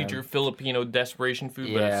like a major Spam. Filipino desperation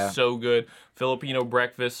food, but Yeah. it's so good. Filipino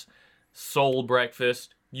breakfast, soul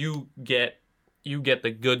breakfast. You get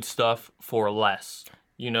the good stuff for less.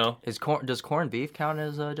 You know? Does corned beef count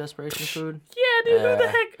as a desperation food? Yeah, dude.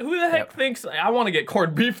 Yeah. Who the heck thinks I want to get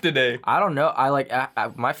corned beef today? I don't know.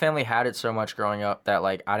 My family had it so much growing up that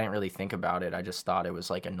like I didn't really think about it. I just thought it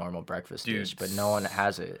was like a normal breakfast Dude, dish, but no one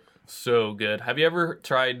has it. So good. Have you ever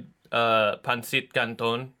tried pancit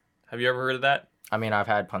canton? Have you ever heard of that? I mean, I've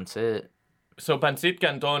had pancit. So pancit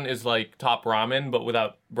canton is like top ramen, but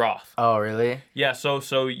without broth. Oh, really? Yeah, so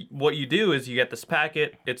what you do is you get this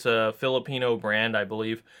packet. It's a Filipino brand, I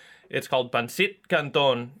believe. It's called Pancit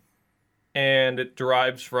Canton, and it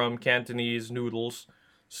derives from Cantonese noodles.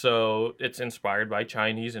 So it's inspired by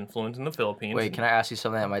Chinese influence in the Philippines. Wait, can I ask you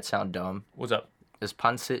something that might sound dumb? What's up? Does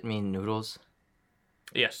pancit mean noodles?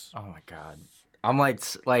 Yes. Oh my god. I'm like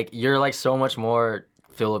you're like so much more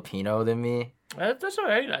Filipino than me. That's all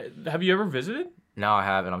right. Have you ever visited? No, I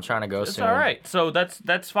haven't. I'm trying to go It's soon. all right. So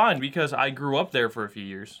that's fine because I grew up there for a few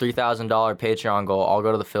years. $3,000 Patreon goal. I'll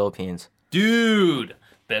go to the Philippines. Dude,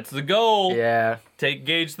 that's the goal. Yeah. Take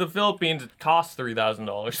Gage to the Philippines. It costs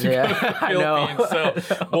 $3,000 to Yeah, go to the I know. Philippines.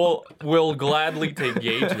 So we'll gladly take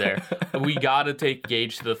Gage there. We gotta take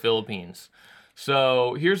Gage to the Philippines.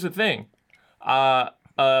 So here's the thing.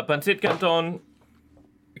 Pancit Canton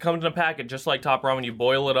comes in a packet just like top ramen. You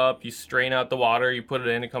boil it up, you strain out the water, you put it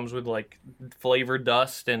in. It comes with like flavor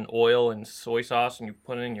dust and oil and soy sauce, and you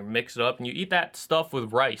put it in, you mix it up, and you eat that stuff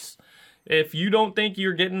with rice. If you don't think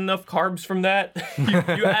you're getting enough carbs from that,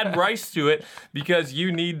 you add rice to it because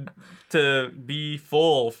you need to be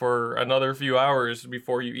full for another few hours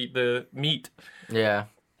before you eat the meat. Yeah.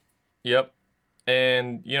 Yep.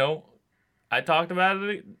 And, you know, I talked about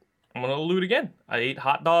it. I'm going to allude again. I eat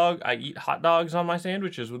hot dogs on my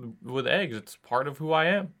sandwiches with eggs. It's part of who I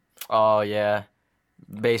am. Oh yeah.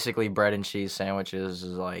 Basically, bread and cheese sandwiches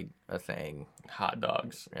is like a thing. Hot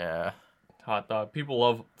dogs. Yeah. Hot dog.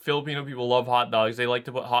 Filipino people love hot dogs. They like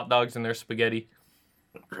to put hot dogs in their spaghetti.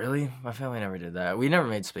 Really? My family never did that. We never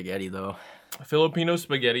made spaghetti though. Filipino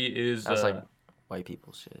spaghetti is... That's like white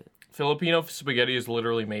people shit. Filipino spaghetti is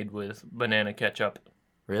literally made with banana ketchup.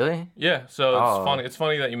 Really? Yeah, so it's Oh. funny. It's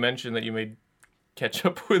funny that you mentioned that you made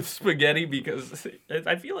ketchup with spaghetti because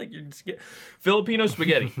I feel like you just get Filipino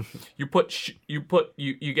spaghetti.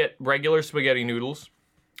 you get regular spaghetti noodles.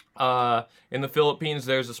 In the Philippines,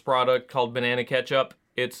 there's this product called banana ketchup.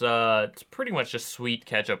 It's pretty much just sweet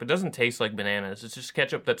ketchup. It doesn't taste like bananas. It's just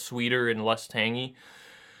ketchup that's sweeter and less tangy,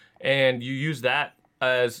 and you use that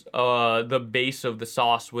as the base of the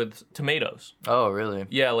sauce with tomatoes. Oh, really?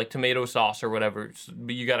 Yeah, like tomato sauce or whatever.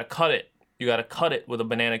 But you gotta cut it. You gotta cut it with a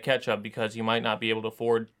banana ketchup because you might not be able to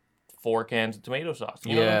afford 4 cans of tomato sauce.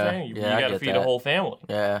 You know what I'm saying? You I gotta get feed a that. whole family.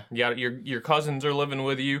 Yeah. You got your cousins are living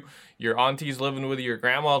with you, your auntie's living with you, your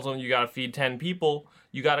grandma's living. You gotta feed 10 people.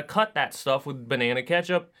 You gotta cut that stuff with banana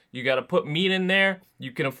ketchup. You gotta put meat in there.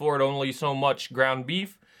 You can afford only so much ground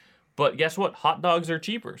beef. But guess what? Hot dogs are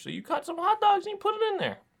cheaper. So you cut some hot dogs and you put it in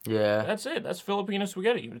there. Yeah. That's it. That's Filipino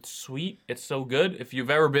spaghetti. It's sweet. It's so good. If you've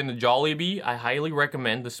ever been to Jollibee, I highly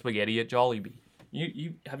recommend the spaghetti at Jollibee.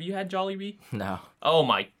 You have you had Jollibee? No. Oh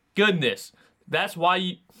my goodness. That's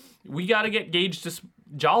why we got to get Gage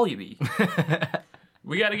Jollibee.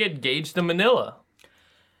 We got to get Gage to Manila.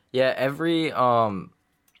 Yeah, every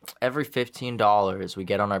 $15 we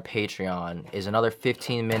get on our Patreon is another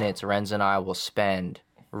 15 minutes Renz and I will spend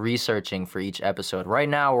researching for each episode. Right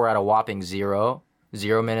now we're at a whopping 0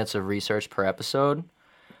 minutes of research per episode.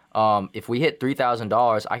 If we hit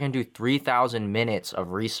 $3,000, I can do 3,000 minutes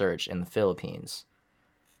of research in the Philippines.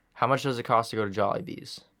 How much does it cost to go to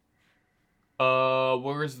Jollibee's?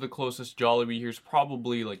 Where is the closest Jollibee? Here's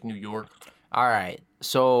probably like New York. All right.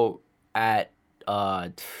 So at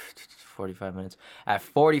 45 minutes. At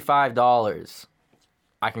 $45,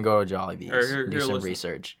 I can go to Jollibee's. Do some listen.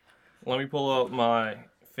 research. Let me pull out my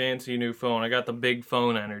fancy new phone. I got the big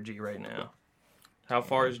phone energy right now. How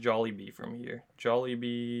far is Jollibee from here?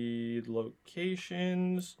 Jollibee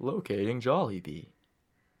locations. Locating Jollibee.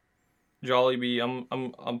 Jollibee.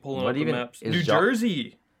 I'm pulling up the maps. New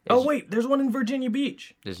Jersey. Wait, there's one in Virginia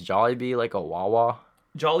Beach. Is Jollibee like a Wawa?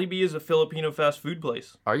 Jollibee is a Filipino fast food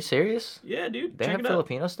place. Are you serious? Yeah, dude. They have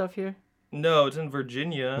Filipino stuff here? No, it's in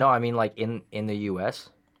Virginia. No, I mean like in the U.S.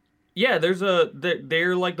 Yeah,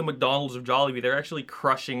 they're like the McDonald's of Jollibee. They're actually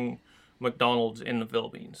crushing McDonald's in the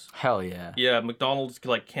Philippines. Hell yeah. Yeah, McDonald's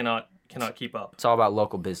like cannot keep up. It's all about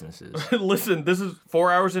local businesses. Listen, this is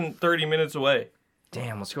 4 hours and 30 minutes away.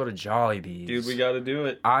 Damn, let's go to Jollibee's. Dude, we gotta do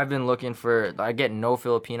it. I've been looking for... I get no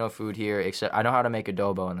Filipino food here, except I know how to make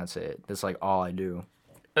adobo, and that's it. That's like all I do.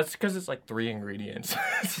 That's because it's like 3 ingredients.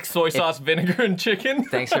 It's like soy sauce, vinegar, and chicken.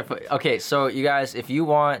 Thanks for... Okay, so you guys, if you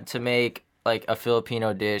want to make like a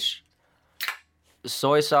Filipino dish,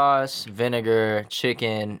 soy sauce, vinegar,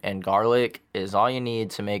 chicken, and garlic is all you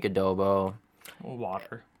need to make adobo.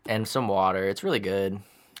 Water. And some water. It's really good.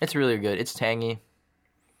 It's really good. It's tangy.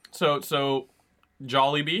 So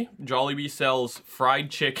Jollibee sells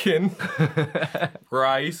fried chicken,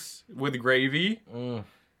 rice with gravy,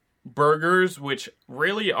 burgers, which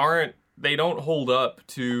really they don't hold up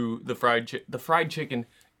to the fried chicken. The fried chicken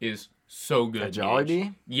is so good. At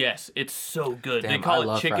Jollibee? Yes, it's so good. Damn, they call I it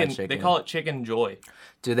love chicken. fried chicken. They call it Chicken Joy.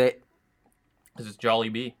 Do they... Because it's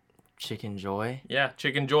Jollibee. Chicken Joy? Yeah,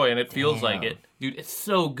 Chicken Joy, and it feels like it. Dude, it's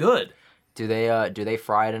so good. Do they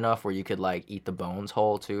fry it enough where you could like eat the bones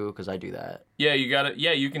whole too? Because I do that. Yeah, you got it.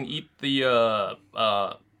 Yeah, you can eat the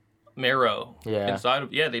marrow inside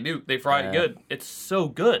of. Yeah, they do. They fry it good. It's so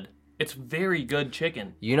good. It's very good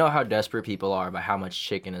chicken. You know how desperate people are by how much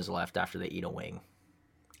chicken is left after they eat a wing.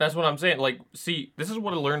 That's what I'm saying. Like, see, this is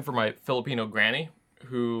what I learned from my Filipino granny,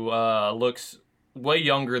 who looks way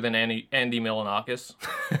younger than Andy Milonakis.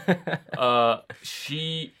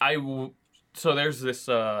 So there's this,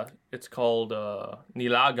 it's called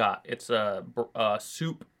nilaga. It's a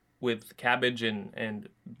soup with cabbage and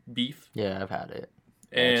beef. Yeah, I've had it.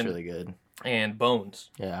 And it's really good. And bones.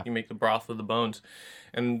 Yeah. You make the broth with the bones.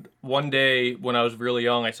 And one day when I was really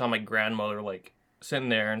young, I saw my grandmother like sitting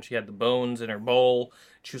there and she had the bones in her bowl.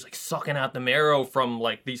 She was like sucking out the marrow from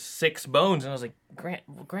like these 6 bones. And I was like,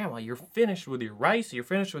 Grandma, you're finished with your rice, you're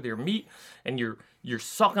finished with your meat, and you're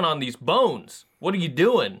sucking on these bones. What are you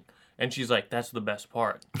doing? And she's like, that's the best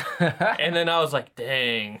part. And then I was like,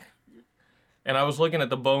 dang. And I was looking at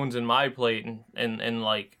the bones in my plate and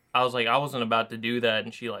like, I was like, I wasn't about to do that.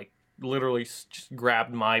 And she like literally just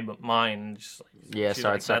grabbed mine and just like,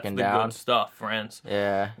 started sucking down. That's the good stuff, friends.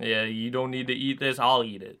 Yeah. Yeah, you don't need to eat this. I'll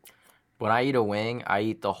eat it. When I eat a wing, I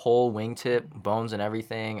eat the whole wingtip, bones and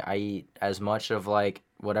everything. I eat as much of like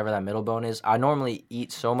whatever that middle bone is. I normally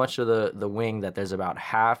eat so much of the wing that there's about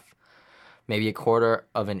half, maybe a quarter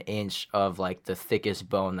of an inch of like the thickest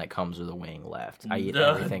bone that comes with a wing left. I eat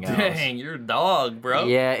everything else. Dang, you're a dog, bro.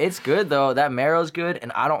 Yeah, it's good though. That marrow's good,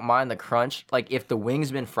 and I don't mind the crunch. Like if the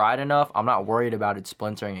wing's been fried enough, I'm not worried about it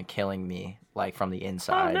splintering and killing me like from the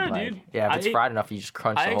inside. Oh, no, like, dude. Yeah, if it's fried enough, you just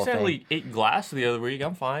crunch the whole thing. I accidentally ate glass the other week.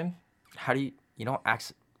 I'm fine. How do you don't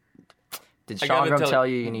Did Sean tell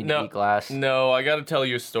you need to eat glass? No, I gotta tell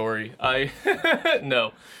you a story. I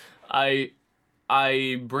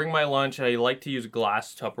bring my lunch. I like to use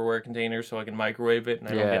glass Tupperware containers so I can microwave it and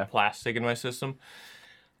I don't get plastic in my system.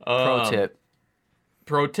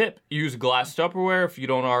 Pro tip: use glass Tupperware if you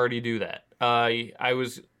don't already do that. I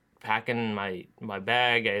was packing my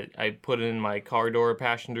bag. I put it in my car door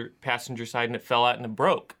passenger side and it fell out and it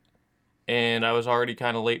broke. And I was already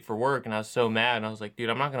kind of late for work, and I was so mad. And I was like, dude,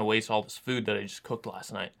 I'm not going to waste all this food that I just cooked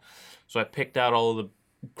last night. So I picked out all of the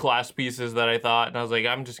glass pieces that I thought, and I was like,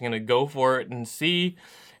 I'm just going to go for it and see.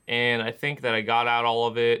 And I think that I got out all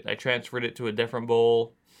of it. I transferred it to a different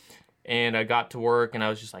bowl, and I got to work, and I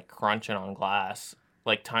was just, like, crunching on glass.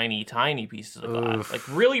 Like, tiny, tiny pieces of glass. Oof. Like,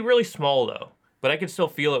 really, really small, though. But I could still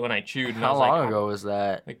feel it when I chewed. And How I was long like, ago was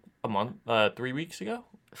that? Like, a month, 3 weeks ago.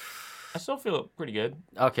 I still feel pretty good.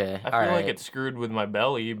 Okay, I all feel like right. it's screwed with my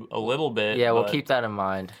belly a little bit. Yeah, we'll but, keep that in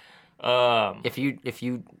mind. Um, If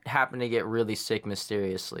you happen to get really sick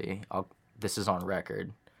mysteriously, this is on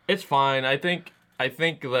record. it's fine. I think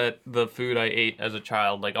that the food I ate as a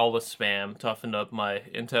child, like all the Spam, toughened up my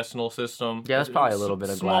intestinal system. Yeah, that's It probably a was little bit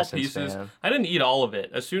of small glass and pieces. Spam. I didn't eat all of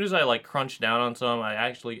it. As soon as I like crunched down on some, I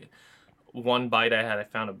actually one bite I had, I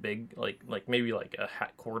found a big like maybe like a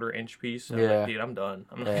quarter-inch piece. I was Yeah. like, dude, I'm done.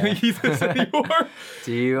 I'm not Yeah. gonna eat this anymore.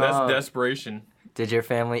 Do you? That's desperation. Did your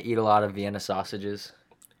family eat a lot of Vienna sausages?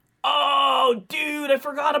 Oh, dude, I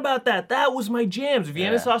forgot about that. That was my jams.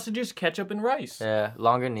 Vienna Yeah. sausages, ketchup, and rice. Yeah,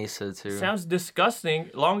 longanisa too. Sounds disgusting.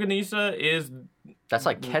 Longanisa is, That's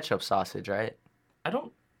like ketchup sausage, right?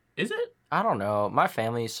 is it? I don't know. My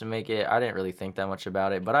family used to make it. I didn't really think that much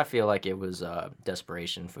about it, but I feel like it was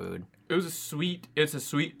desperation food. It's a sweet,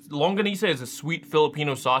 longanisa is a sweet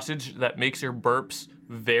Filipino sausage that makes your burps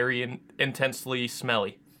very intensely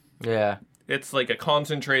smelly. Yeah, It's like a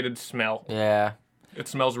concentrated smell. yeah. It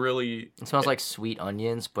smells really, It smells like sweet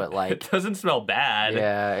onions, but like it doesn't smell bad.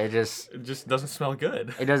 yeah, It just doesn't smell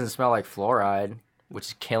good. it doesn't smell like fluoride, which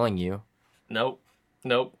is killing you. Nope.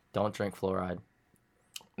 Don't drink fluoride.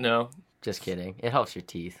 No. Just kidding. It helps your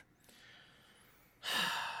teeth.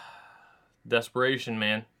 Desperation,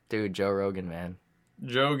 man. Dude, Joe Rogan, man.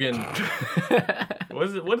 Jogan.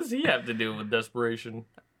 What does he have to do with desperation?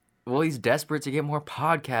 Well, he's desperate to get more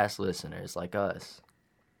podcast listeners like us.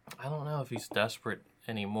 I don't know if he's desperate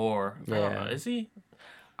anymore. I don't Yeah. know. Is he?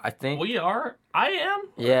 I think. We are. I am.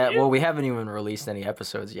 Yeah, Are you? well, we haven't even released any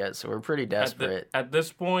episodes yet, so we're pretty desperate. At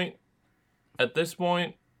this point,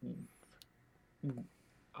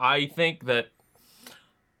 I think that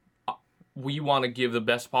we want to give the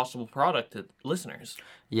best possible product to listeners.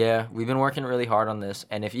 Yeah, we've been working really hard on this,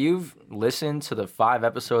 and if you've listened to the 5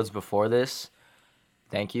 episodes before this,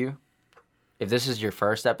 thank you. If this is your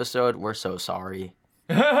first episode, we're so sorry.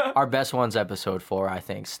 Our best one's episode 4, I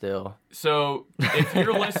think, still. So if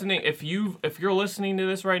you're listening, if you're listening to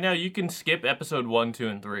this right now, you can skip episode 1, 2,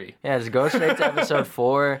 and 3. Yeah, just go straight to episode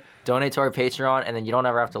 4, donate to our Patreon, and then you don't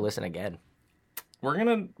ever have to listen again. We're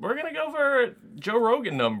gonna go for Joe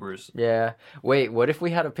Rogan numbers. Yeah. Wait, what if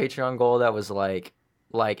we had a Patreon goal that was like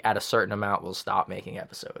at a certain amount we'll stop making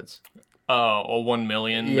episodes? Oh, $1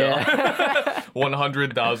 million. Yeah.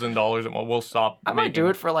 $100,000. We'll stop. I might do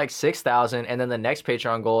it for like 6,000, and then the next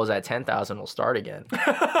Patreon goal is at 10,000. We'll start again.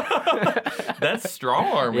 That's strong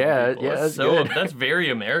arming. Yeah, people. yeah, that's good. That's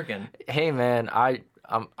very American. Hey man,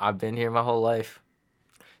 I've been here my whole life.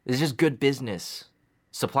 This is just good business,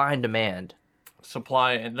 supply and demand.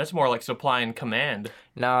 Supply, and that's more like supply and command.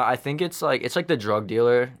 No, I think it's like the drug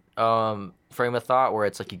dealer frame of thought, where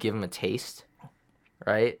it's like you give them a taste,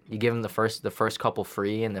 right? You give them the first couple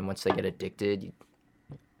free, and then once they get addicted,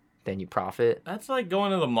 then you profit. That's like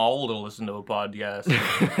going to the mall to listen to a podcast.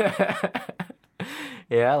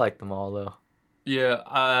 Yeah, I like them all though.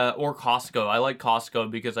 Yeah, or Costco. I like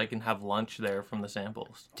Costco because I can have lunch there from the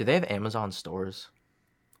samples. Do they have Amazon stores?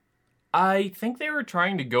 I think they were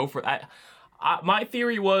trying to go for that. My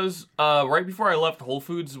theory was right before I left Whole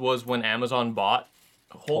Foods was when Amazon bought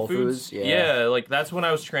Whole Foods. Yeah. Like that's when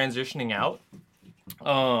I was transitioning out.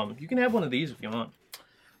 You can have one of these if you want.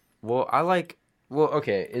 Well,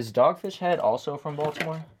 okay, is Dogfish Head also from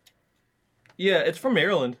Baltimore? Yeah, it's from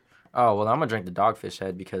Maryland. Oh, well, I'm gonna drink the Dogfish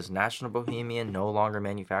Head because National Bohemian no longer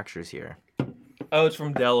manufactures here. Oh, it's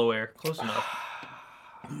from Delaware. Close enough.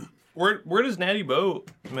 Where does Natty Boh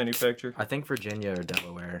manufacture? I think Virginia or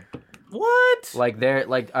Delaware. What?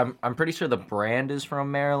 I'm pretty sure the brand is from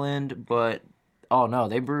Maryland, but oh no,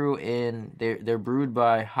 they're brewed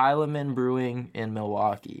by Heileman Brewing in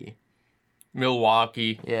Milwaukee.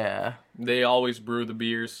 Milwaukee. Yeah. They always brew the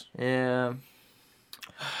beers. Yeah.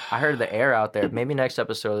 I heard the air out there. Maybe next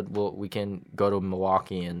episode we can go to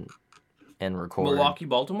Milwaukee and record. Milwaukee,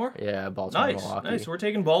 Baltimore? Yeah, Baltimore, Nice. Milwaukee. Nice. We're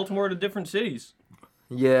taking Baltimore to different cities.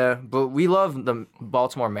 Yeah, but we love the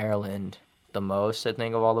Baltimore, Maryland the most, I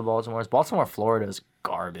think, of all the Baltimores. Baltimore, Florida is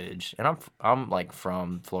garbage. And I'm like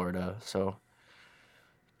from Florida, so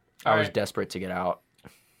I was desperate to get out.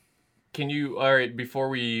 Can you, all right, before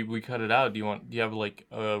we cut it out, do you have like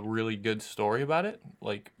a really good story about it?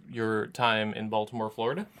 Like your time in Baltimore,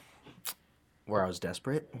 Florida? Where I was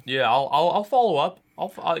desperate? Yeah, I'll follow up.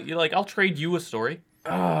 I'll trade you a story.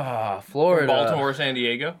 Florida. Baltimore, San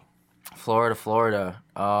Diego. Florida.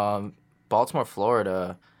 Baltimore,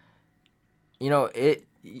 Florida. You know,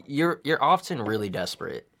 you're often really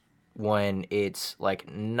desperate when it's like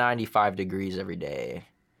 95 degrees every day,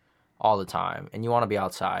 all the time, and you want to be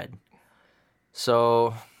outside.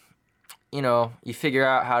 So you figure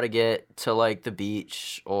out how to get to like the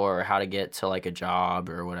beach or how to get to like a job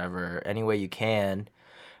or whatever, any way you can.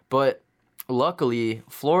 But luckily,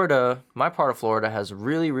 Florida, my part of Florida has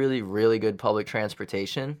really, really, really good public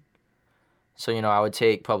transportation. So, I would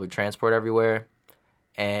take public transport everywhere.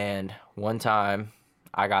 And one time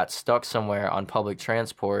I got stuck somewhere on public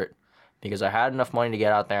transport because I had enough money to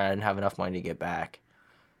get out there and I didn't have enough money to get back.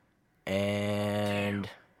 And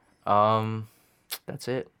that's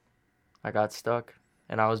it. I got stuck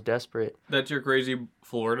and I was desperate. That's your crazy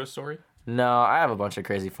Florida story? No, I have a bunch of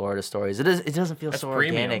crazy Florida stories. It doesn't feel That's so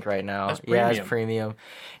premium. organic right now. That's Yeah, premium. it's premium.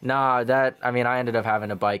 Nah, I ended up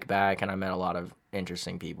having a bike back and I met a lot of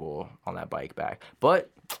interesting people on that bike back.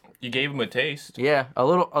 But You gave him a taste. yeah,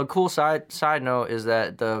 a cool side note is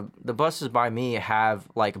that the buses by me have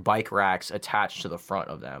like bike racks attached to the front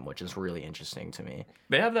of them, which is really interesting to me.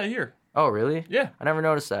 They have that here. Oh, really? Yeah. I never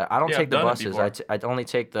noticed that. I don't Yeah, take I've the done it buses. before. I only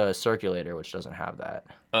take the circulator, which doesn't have that.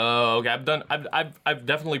 Oh, okay. I've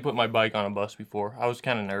definitely put my bike on a bus before. I was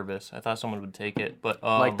kind of nervous. I thought someone would take it, but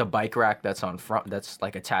Like the bike rack that's on front, that's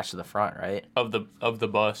like attached to the front, right? of the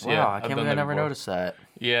bus. Wow, Yeah, I I've can't done believe I that never before. noticed that.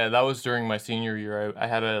 Yeah, that was during my senior year. I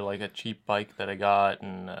had a cheap bike that I got,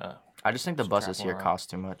 and I just think the buses travel here around. cost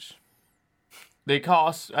too much. they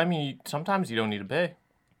cost. I mean, sometimes you don't need to pay.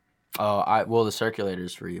 Well, the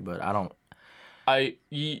circulator's free, but I don't.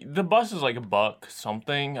 The bus is like $1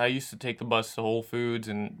 something. I used to take the bus to Whole Foods,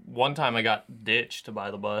 and one time I got ditched to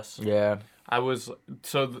buy the bus. Yeah.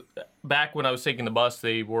 Back when I was taking the bus,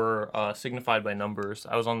 they were signified by numbers.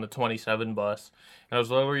 I was on the 27 bus, and I was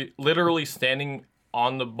literally standing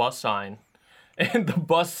on the bus sign, and the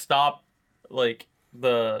bus stopped, like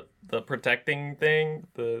the protecting thing,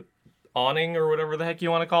 the awning or whatever the heck you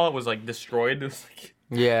want to call it, was like destroyed. It was like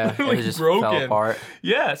Yeah, Like it just broken. fell apart.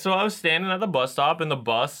 Yeah, so I was standing at the bus stop, and the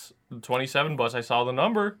 27 bus, I saw the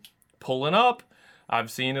number pulling up.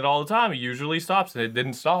 I've seen it all the time. It usually stops, and it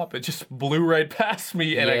didn't stop. It just blew right past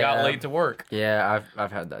me, and I got Yeah. late to work. Yeah,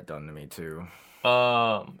 I've had that done to me too.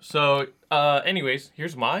 Anyways,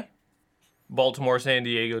 here's my Baltimore San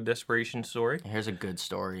Diego desperation story. Here's a good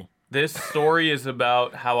story. This story is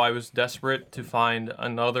about how I was desperate to find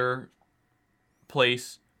another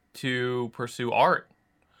place to pursue art.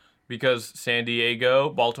 Because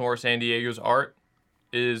Baltimore, San Diego's art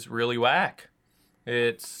is really whack.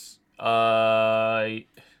 It's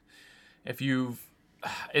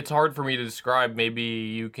it's hard for me to describe. Maybe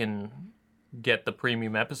you can get the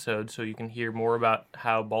premium episode so you can hear more about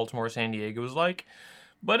how Baltimore, San Diego is like.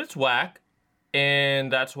 But it's whack, and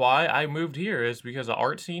that's why I moved here, is because the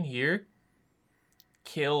art scene here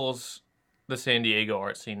kills the San Diego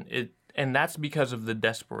art scene. And that's because of the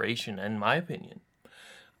desperation, in my opinion.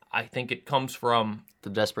 I think it comes from, The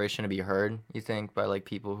desperation to be heard, you think, by like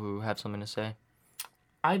people who have something to say?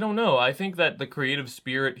 I don't know. I think that the creative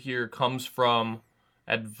spirit here comes from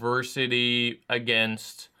adversity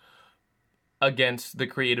against the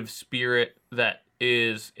creative spirit that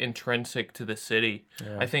is intrinsic to the city.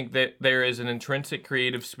 Yeah. I think that there is an intrinsic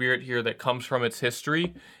creative spirit here that comes from its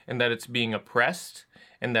history, and that it's being oppressed,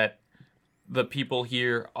 and that the people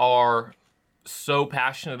here are so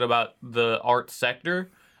passionate about the art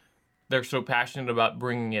sector. They're so passionate about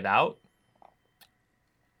bringing it out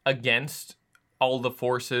against all the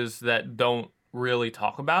forces that don't really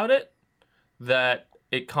talk about it, that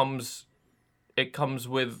it comes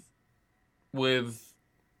with the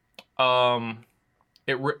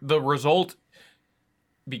result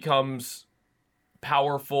becomes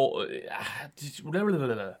powerful.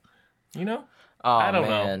 You know? Oh, I don't know.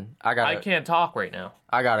 man. I can't talk right now.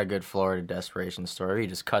 I got a good Florida desperation story. We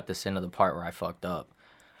just cut this into the part where I fucked up.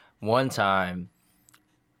 One time,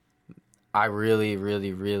 I really,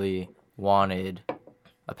 really, really wanted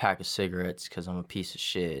a pack of cigarettes because I'm a piece of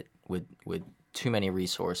shit with too many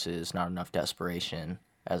resources, not enough desperation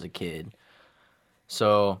as a kid.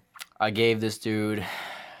 So I gave this dude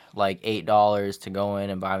like $8 to go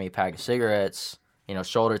in and buy me a pack of cigarettes.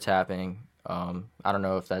 Shoulder tapping. I don't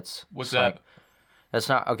know if that's What's like, that? That's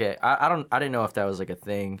not okay. I didn't know if that was like a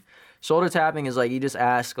thing. Shoulder tapping is like you just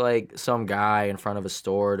ask like some guy in front of a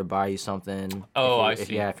store to buy you something. Oh, I if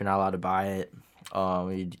see. you're not allowed to buy it,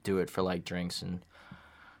 you do it for like drinks and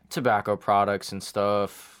tobacco products and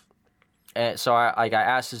stuff. And so I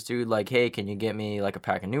asked this dude like, hey, can you get me like a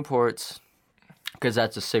pack of Newports? Because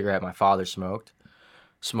that's a cigarette my father smokes.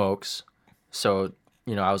 So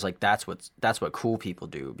I was like, that's what cool people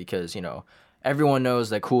do, because everyone knows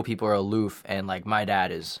that cool people are aloof, and like my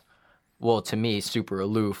dad is, well, to me, super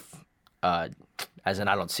aloof, as in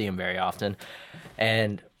I don't see him very often.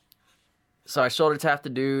 And so I shoulder tap the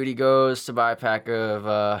dude. He goes to buy a pack of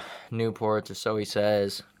Newports, or so he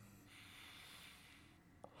says.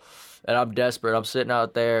 And I'm desperate. I'm sitting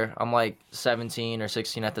out there. I'm like 17 or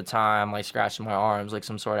 16 at the time, like scratching my arms like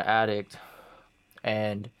some sort of addict.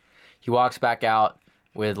 And he walks back out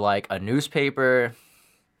with like a newspaper,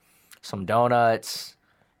 some donuts,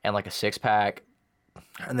 and like a 6-pack.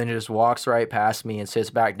 And then he just walks right past me and sits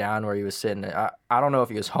back down where he was sitting. I don't know if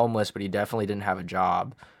he was homeless, but he definitely didn't have a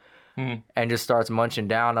job. And just starts munching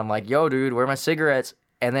down. I'm like, yo, dude, where are my cigarettes?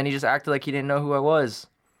 And then he just acted like he didn't know who I was.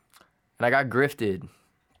 And I got grifted.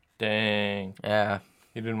 Dang. Yeah.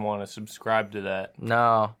 He didn't want to subscribe to that.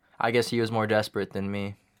 No. I guess he was more desperate than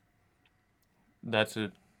me. That's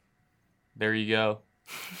it. There you go.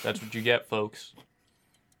 That's what you get, folks.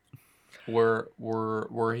 We're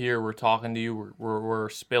here. We're talking to you. We're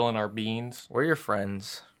spilling our beans. We're your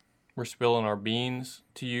friends. We're spilling our beans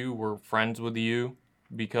to you. We're friends with you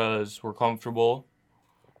because we're comfortable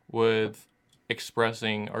with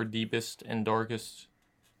expressing our deepest and darkest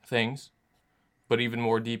things. But even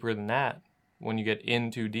more deeper than that, when you get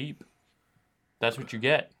in too deep, that's what you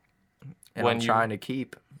get. And I'm trying to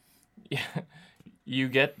keep.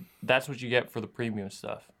 Yeah, that's what you get for the premium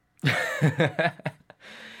stuff.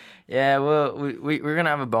 Yeah, well, we're going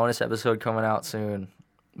to have a bonus episode coming out soon,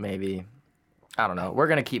 maybe. I don't know. We're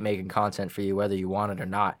going to keep making content for you whether you want it or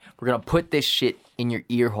not. We're going to put this shit in your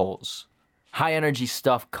ear holes. High energy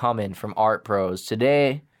stuff coming from Art Pros.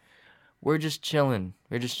 Today, we're just chilling.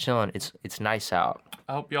 It's nice out.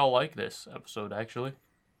 I hope y'all like this episode, actually.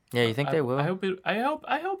 Yeah, you think they will? I hope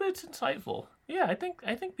it's insightful. Yeah, I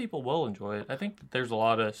think people will enjoy it. I think that there's a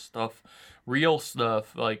lot of stuff, real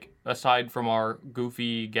stuff, like aside from our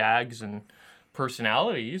goofy gags and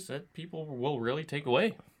personalities, that people will really take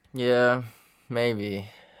away. Yeah, maybe.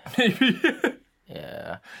 Maybe.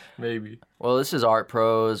 Yeah. Maybe. Well, this is Art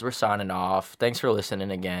Pros. We're signing off. Thanks for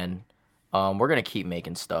listening again. We're going to keep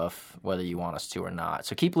making stuff, whether you want us to or not.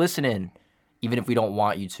 So keep listening, even if we don't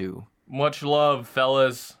want you to. Much love,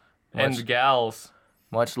 fellas and gals.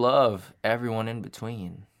 Much love, everyone in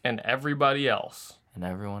between. And everybody else. And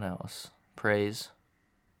everyone else. Praise.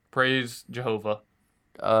 Praise Jehovah.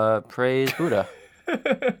 Praise Buddha.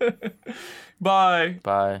 Bye.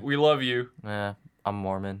 Bye. We love you. Yeah, I'm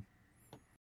Mormon.